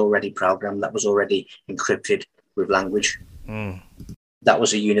created. That was already programmed. That was already encrypted with language. That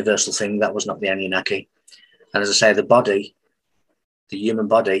was a universal thing. That was not the Anunnaki. And as I say, the body, the human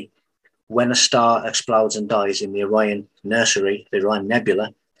body, when a star explodes and dies in the Orion nursery, the Orion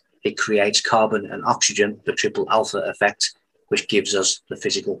Nebula, it creates carbon and oxygen, the triple alpha effect, which gives us the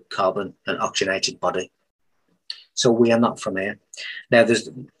physical carbon and oxygenated body. So we are not from here. Now, there's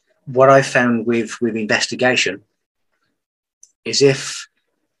what I found with investigation is if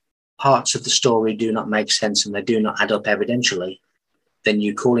parts of the story do not make sense and they do not add up evidentially, then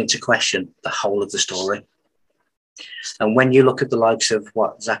you call into question the whole of the story. And when you look at the likes of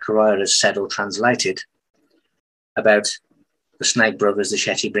what Zechariah has said or translated about the Snake Brothers, the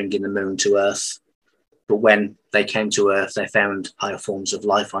Shetty bringing the moon to Earth, but when they came to Earth, they found higher forms of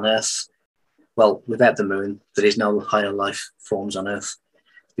life on Earth. Well, without the moon, there is no higher life forms on Earth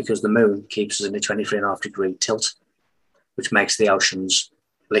because the moon keeps us in a 23.5-degree tilt, which makes the oceans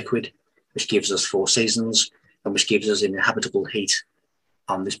liquid, which gives us 4 seasons, and which gives us inhabitable heat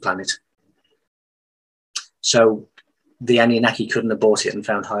on this planet. So the Anunnaki couldn't have bought it and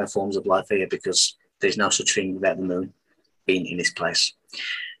found higher forms of life here because there's no such thing without the moon being in this place.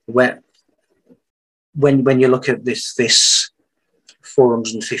 When you look at this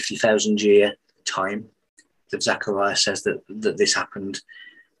 450,000 year time that Zechariah says that this happened,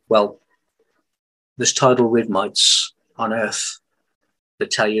 well, there's tidal rhythmites on Earth that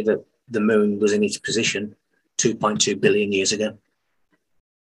tell you that the moon was in its position 2.2 billion years ago.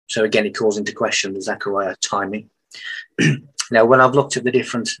 So again, it calls into question the Zechariah timing. Now, when I've looked at the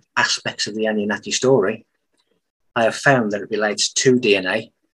different aspects of the Anunnaki story, I have found that it relates to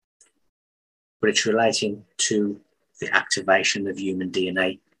DNA, but it's relating to the activation of human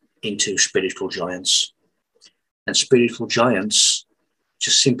DNA into spiritual giants. And spiritual giants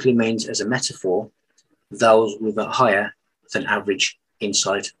just simply means, as a metaphor, those with a higher than average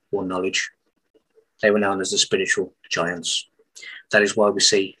insight or knowledge. They were known as the spiritual giants. That is why we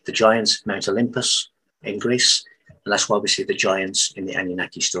see the giants, Mount Olympus in Greece, and that's why we see the giants in the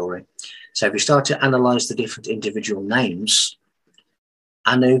Anunnaki story. So if you start to analyze the different individual names,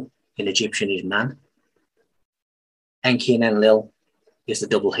 Anu in Egyptian is man, Enki and Enlil is the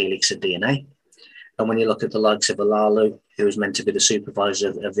double helix of DNA. And when you look at the likes of Alalu, who is meant to be the supervisor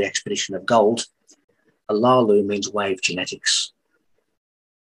of the expedition of gold, Alalu means wave genetics,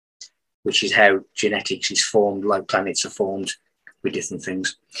 which is how genetics is formed, like planets are formed with different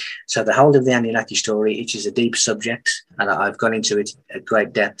things. So the whole of the Anunnaki story, it is a deep subject, and I've gone into it at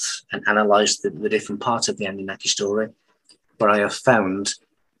great depth and analysed the different parts of the Anunnaki story. But I have found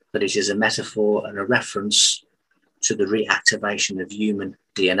that it is a metaphor and a reference to the reactivation of human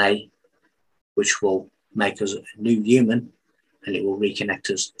DNA, which will make us a new human, and it will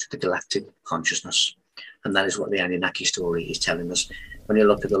reconnect us to the galactic consciousness. And that is what the Anunnaki story is telling us. When you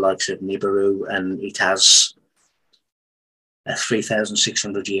look at the likes of Nibiru, and it has a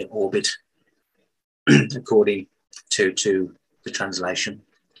 3,600-year orbit, according to the translation.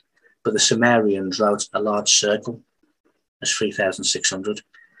 But the Sumerians wrote a large circle as 3,600,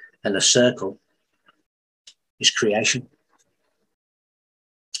 and a circle is creation.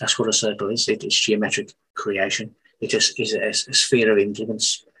 That's what a circle is. It is geometric creation. It is a sphere of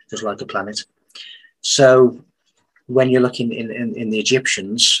influence, just like a planet. So when you're looking in the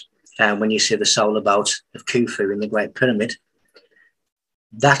Egyptians, when you see the solar boat of Khufu in the Great Pyramid,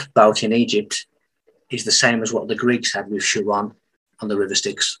 that boat in Egypt is the same as what the Greeks had with Charon on the river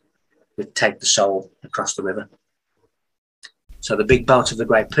Styx, would take the soul across the river. So the big boat of the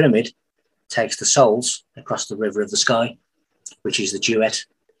Great Pyramid takes the souls across the river of the sky, which is the duet,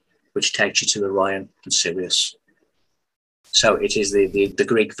 which takes you to Orion and Sirius. So it is the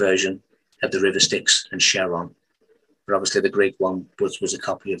Greek version of the river Styx and Charon. But obviously the Greek one was a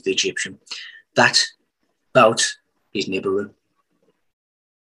copy of the Egyptian. That boat is Nibiru.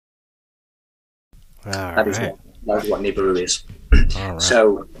 That is what Nibiru is. All right.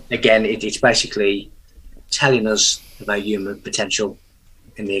 So again, it's basically telling us about human potential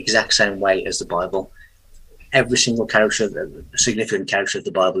in the exact same way as the Bible. Every single character, significant character of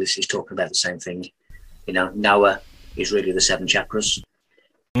the Bible is talking about the same thing. You know, Noah is really the 7 chakras.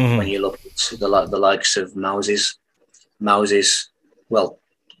 Mm-hmm. When you look at the likes of Moses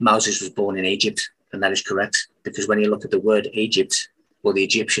was born in Egypt, and that is correct. because when you look at the word Egypt, or the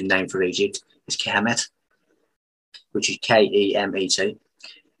Egyptian name for Egypt is Kehemet, which is Kemet.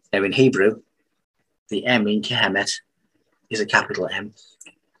 Now in Hebrew, the M in Kehemet is a capital M,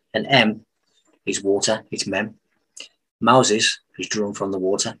 and M is water, it's Mem. Moses is drawn from the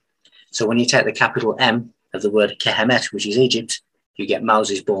water. So when you take the capital M of the word Kehemet, which is Egypt, you get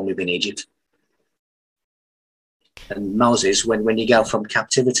Moses born within Egypt. And Moses, when you go from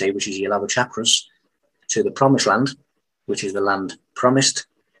captivity, which is your lower chakras, to the promised land, which is the land promised,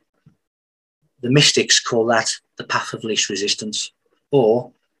 the mystics call that the path of least resistance,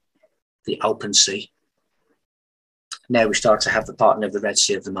 or the open sea. Now we start to have the parting of the Red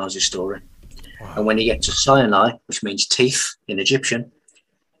Sea of the Moses story. Wow. And when you get to Sinai, which means teeth in Egyptian,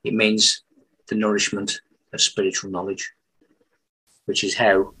 it means the nourishment of spiritual knowledge, which is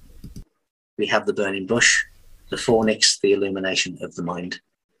how we have the burning bush, the fornix, the illumination of the mind.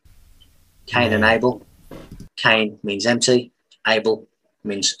 Cain and Abel. Cain means empty. Abel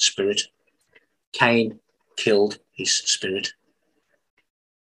means spirit. Cain killed his spirit.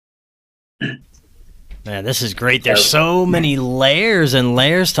 Man, this is great. There's so many layers and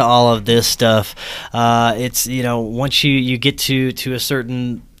layers to all of this stuff. It's, once you get to a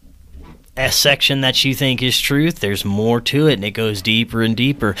certain section that you think is truth, there's more to it, and it goes deeper and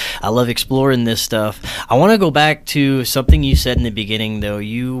deeper. I love exploring this stuff. I want to go back to something you said in the beginning, though.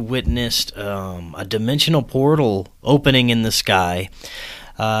 You witnessed a dimensional portal opening in the sky.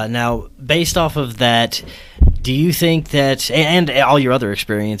 Now, based off of that, do you think that, and all your other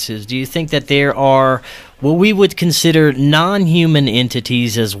experiences, do you think that there are what we would consider non-human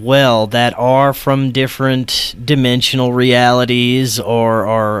entities as well that are from different dimensional realities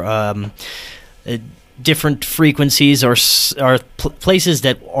or different frequencies or places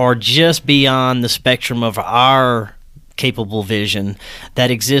that are just beyond the spectrum of our capable vision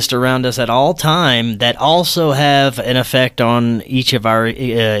that exist around us at all time that also have an effect on each of our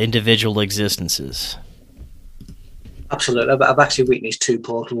individual existences? Absolutely. I've actually witnessed two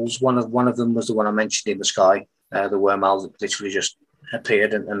portals. One of them was the one I mentioned in the sky. The wormhole literally just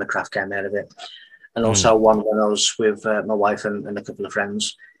appeared and the craft came out of it. And also one when I was with my wife and a couple of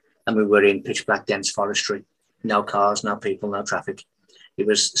friends, and we were in pitch black dense forestry. No cars, no people, no traffic. It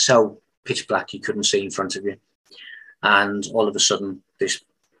was so pitch black you couldn't see in front of you. And all of a sudden, this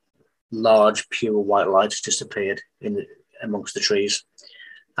large, pure white light just appeared amongst the trees.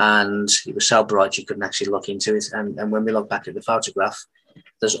 And it was so bright you couldn't actually look into it. And when we look back at the photograph,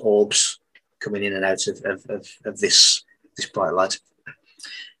 there's orbs coming in and out of this bright light.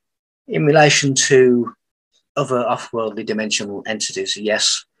 In relation to other off-worldly dimensional entities,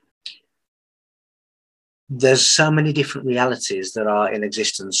 yes. There's so many different realities that are in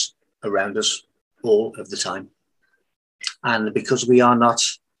existence around us all of the time. And because we are not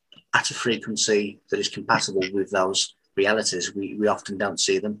at a frequency that is compatible with those realities, we often don't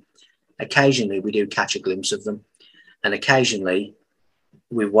see them. Occasionally, we do catch a glimpse of them. And occasionally,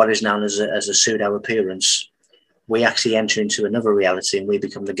 with what is known as a pseudo-appearance, we actually enter into another reality and we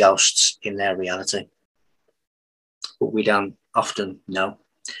become the ghosts in their reality. But we don't often know.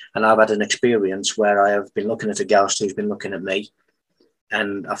 And I've had an experience where I have been looking at a ghost who's been looking at me.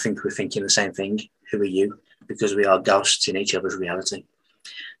 And I think we're thinking the same thing. Who are you? Because we are ghosts in each other's reality.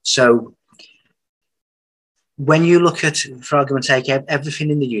 So when you look at, for argument's sake, everything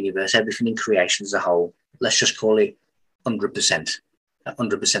in the universe, everything in creation as a whole, let's just call it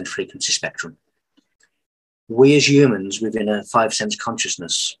 100% frequency spectrum. We as humans within a 5-sense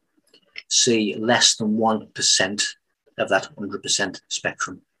consciousness see less than 1% of that 100%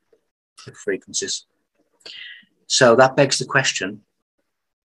 spectrum of frequencies. So that begs the question,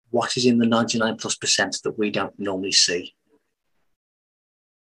 what is in the 99+% that we don't normally see?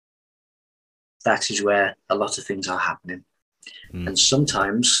 That is where a lot of things are happening. And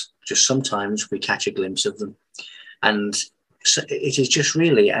sometimes, just sometimes, we catch a glimpse of them. And so it is just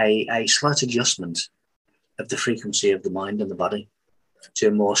really a slight adjustment of the frequency of the mind and the body to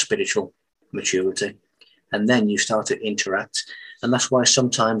a more spiritual maturity. And then you start to interact. And that's why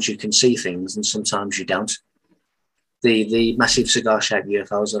sometimes you can see things and sometimes you don't. The massive cigar-shaped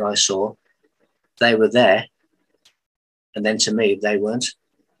UFOs that I saw, they were there. And then to me, they weren't.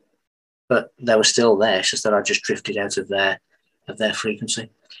 But they were still there. It's just that I just drifted out of their frequency.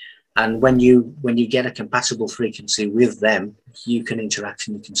 And when you get a compatible frequency with them, you can interact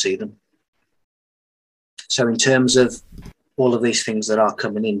and you can see them. So in terms of all of these things that are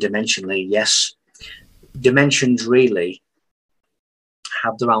coming in dimensionally, yes, dimensions really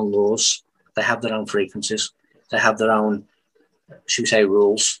have their own laws. They have their own frequencies. They have their own, should we say,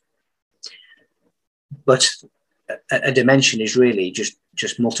 rules. But a dimension is really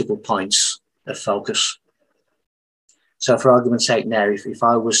just multiple points of focus. So for argument's sake now, if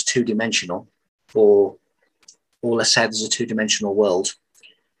I was two-dimensional, or let's say there's a two-dimensional world,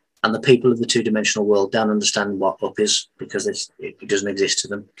 and the people of the two-dimensional world don't understand what up is because it doesn't exist to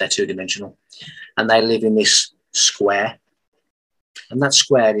them. They're two-dimensional. And they live in this square. And that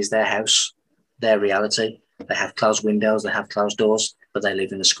square is their house, their reality. They have closed windows, they have closed doors, but they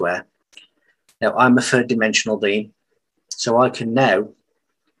live in a square. Now, I'm a third-dimensional being, so I can now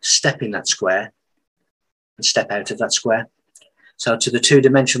step in that square and step out of that square. So to the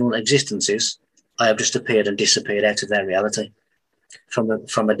two-dimensional existences, I have just appeared and disappeared out of their reality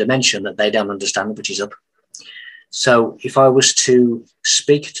from a dimension that they don't understand, which is up. So if I was to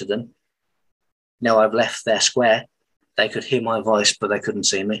speak to them, now I've left their square, they could hear my voice, but they couldn't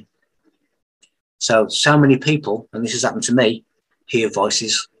see me. So many people, and this has happened to me, hear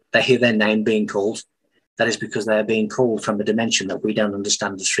voices. They hear their name being called. That is because they are being called from a dimension that we don't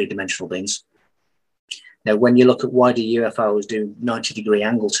understand as three-dimensional beings. Now, when you look at why do UFOs do 90-degree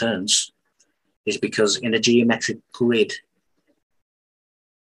angle turns, is because in a geometric grid,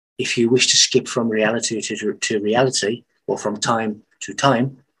 if you wish to skip from reality to reality, or from time to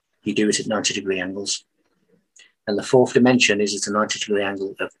time, you do it at 90-degree angles. And the fourth dimension is at a 90-degree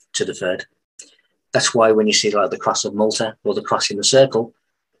angle to the third. That's why when you see like the cross of Malta or the cross in the circle,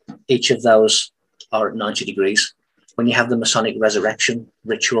 each of those are at 90 degrees. When you have the Masonic resurrection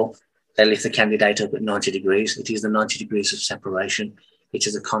ritual, they lift the candidate up at 90 degrees. It is the 90 degrees of separation. It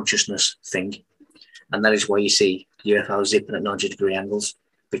is a consciousness thing. And that is why you see UFOs zipping at 90-degree angles,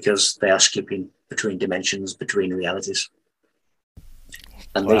 because they are skipping between dimensions, between realities.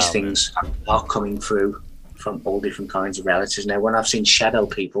 And these things are coming through from all different kinds of realities. Now, when I've seen shadow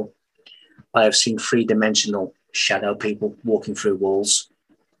people, I have seen three-dimensional shadow people walking through walls,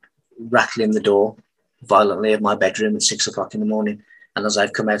 rattling the door violently of my bedroom at 6 o'clock in the morning. And as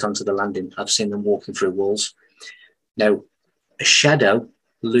I've come out onto the landing, I've seen them walking through walls. Now, a shadow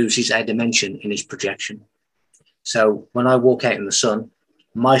loses a dimension in its projection. So when I walk out in the sun,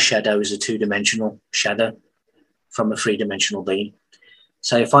 my shadow is a two-dimensional shadow from a three-dimensional being.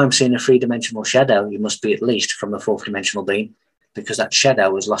 So if I'm seeing a three-dimensional shadow, it must be at least from a fourth-dimensional being, because that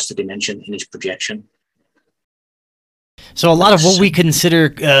shadow has lost a dimension in its projection. So a lot of what we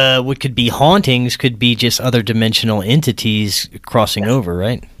consider what could be hauntings could be just other dimensional entities crossing over,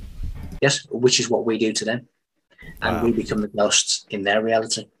 right? Yes, which is what we do to them. And we become the ghosts in their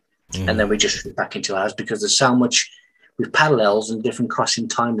reality. And then we just fit back into ours, because there's so much with parallels and different crossing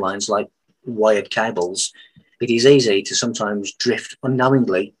timelines like wired cables. It is easy to sometimes drift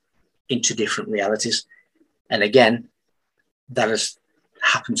unknowingly into different realities. And again, that has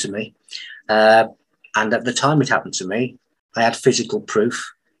happened to me. And at the time it happened to me, I had physical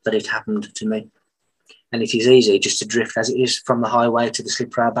proof that it happened to me. And it is easy just to drift as it is from the highway to the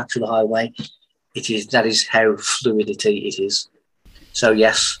slip rail back to the highway. That is how fluidity it is. So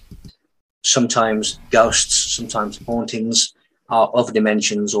yes, sometimes ghosts, sometimes hauntings are of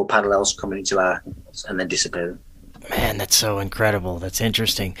dimensions or parallels coming into our and then disappearing. Man, that's so incredible. That's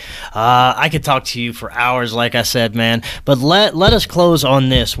interesting. I could talk to you for hours, like I said, man. But let us close on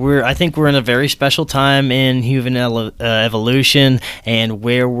this. I think we're in a very special time in human evolution and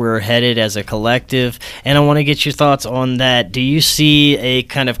where we're headed as a collective. And I want to get your thoughts on that. Do you see a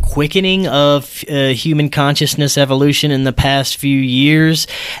kind of quickening of human consciousness evolution in the past few years?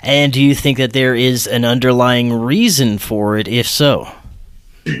 And do you think that there is an underlying reason for it, if so?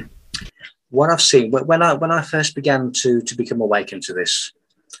 What I've seen, when I first began to become awakened to this,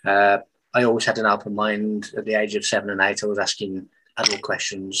 I always had an open mind. At the age of 7 and 8, I was asking adult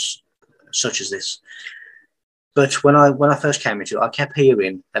questions such as this. But when I first came into it, I kept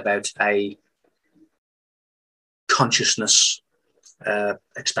hearing about a consciousness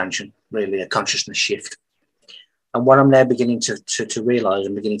expansion, really a consciousness shift. And what I'm now beginning to realise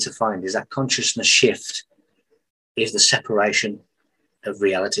and beginning to find is that consciousness shift is the separation of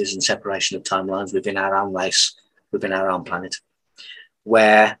realities and separation of timelines within our own race, within our own planet,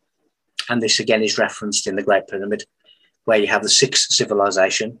 where, and this again is referenced in the Great Pyramid, where you have the sixth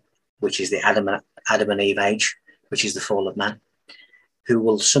civilization, which is the Adam and Eve age, which is the fall of man, who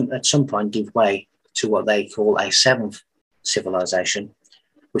will at some point give way to what they call a seventh civilization,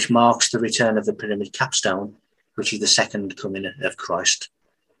 which marks the return of the pyramid capstone, which is the second coming of Christ.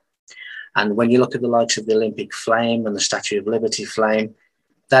 And when you look at the likes of the Olympic flame and the Statue of Liberty flame,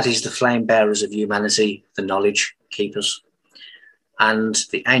 that is the flame bearers of humanity, the knowledge keepers. And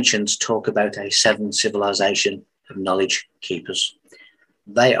the ancients talk about a seventh civilization of knowledge keepers.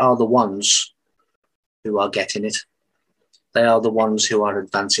 They are the ones who are getting it. They are the ones who are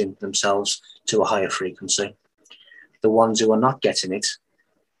advancing themselves to a higher frequency. The ones who are not getting it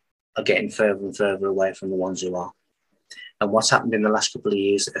are getting further and further away from the ones who are. And what's happened in the last couple of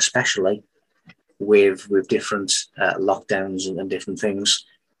years, especially with different lockdowns and different things,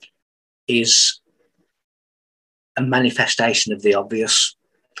 is a manifestation of the obvious.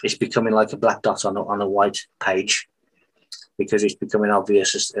 It's becoming like a black dot on a white page, because it's becoming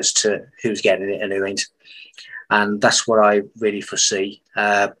obvious as to who's getting it and who ain't. And that's what I really foresee.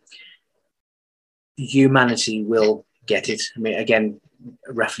 Humanity will get it. I mean, again,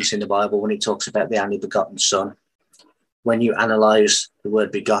 referencing the Bible, when it talks about the only begotten Son, when you analyse the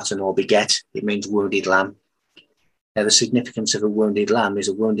word begotten or beget, it means wounded lamb. Now, the significance of a wounded lamb is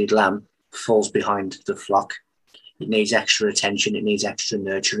a wounded lamb falls behind the flock. It needs extra attention. It needs extra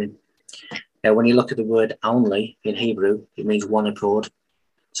nurturing. Now, when you look at the word only in Hebrew, it means one accord.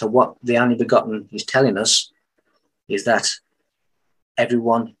 So what the only begotten is telling us is that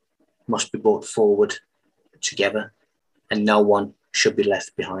everyone must be brought forward together and no one should be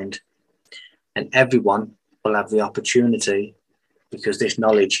left behind. And everyone will have the opportunity, because this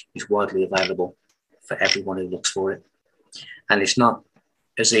knowledge is widely available for everyone who looks for it. And it's not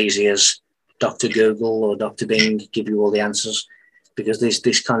as easy as Dr. Google or Dr. Bing give you all the answers, because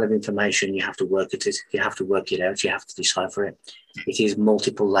this kind of information, you have to work at it. You have to work it out. You have to decipher it. It is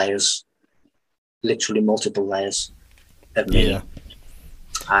multiple layers, literally multiple layers of meaning.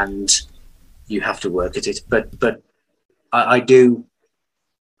 And you have to work at it. But I do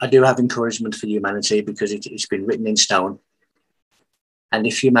have encouragement for humanity, because it's been written in stone. And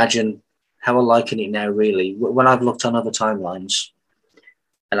if you imagine how I liken it now, really, when I've looked on other timelines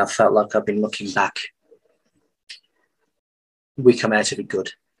and I've felt like I've been looking back, we come out of it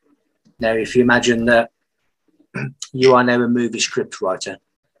good. Now, if you imagine that you are now a movie script writer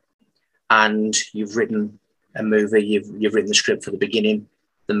and you've written a movie, you've written the script for the beginning,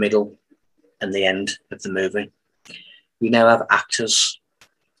 the middle, and the end of the movie. You now have actors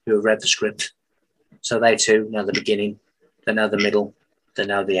who have read the script. So they too know the beginning, they know the middle, they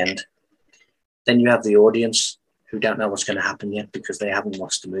know the end. Then you have the audience who don't know what's going to happen yet because they haven't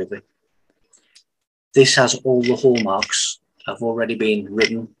watched the movie. This has all the hallmarks of already been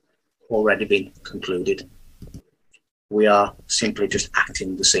written, already been concluded. We are simply just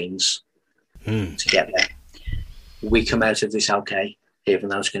acting the scenes to get there. We come out of this okay, even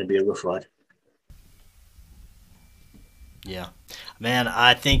though it's going to be a rough ride. Yeah. Man,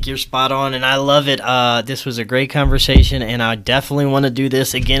 I think you're spot on, and I love it. This was a great conversation, and I definitely want to do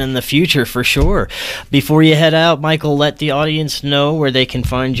this again in the future for sure. Before you head out, Michael, let the audience know where they can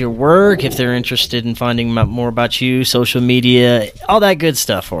find your work, if they're interested in finding more about you, social media, all that good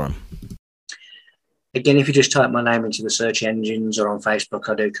stuff for them. Again, if you just type my name into the search engines or on Facebook,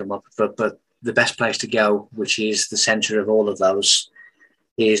 I do come up. But the best place to go, which is the centre of all of those,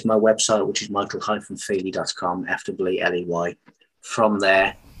 is my website, which is michael-feeley.com, Feeley. From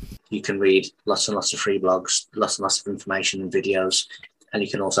there, you can read lots and lots of free blogs, lots and lots of information and videos, and you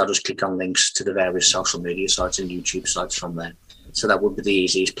can also just click on links to the various social media sites and YouTube sites from there. So that would be the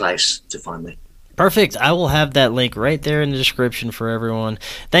easiest place to find me. Perfect. I will have that link right there in the description for everyone.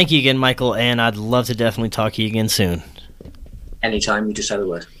 Thank you again, Michael, and I'd love to definitely talk to you again soon. Anytime, you just say the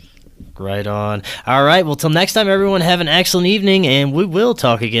word. Right on. All right, well, till next time, everyone, have an excellent evening, and we will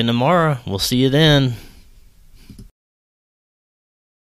talk again tomorrow. We'll see you then.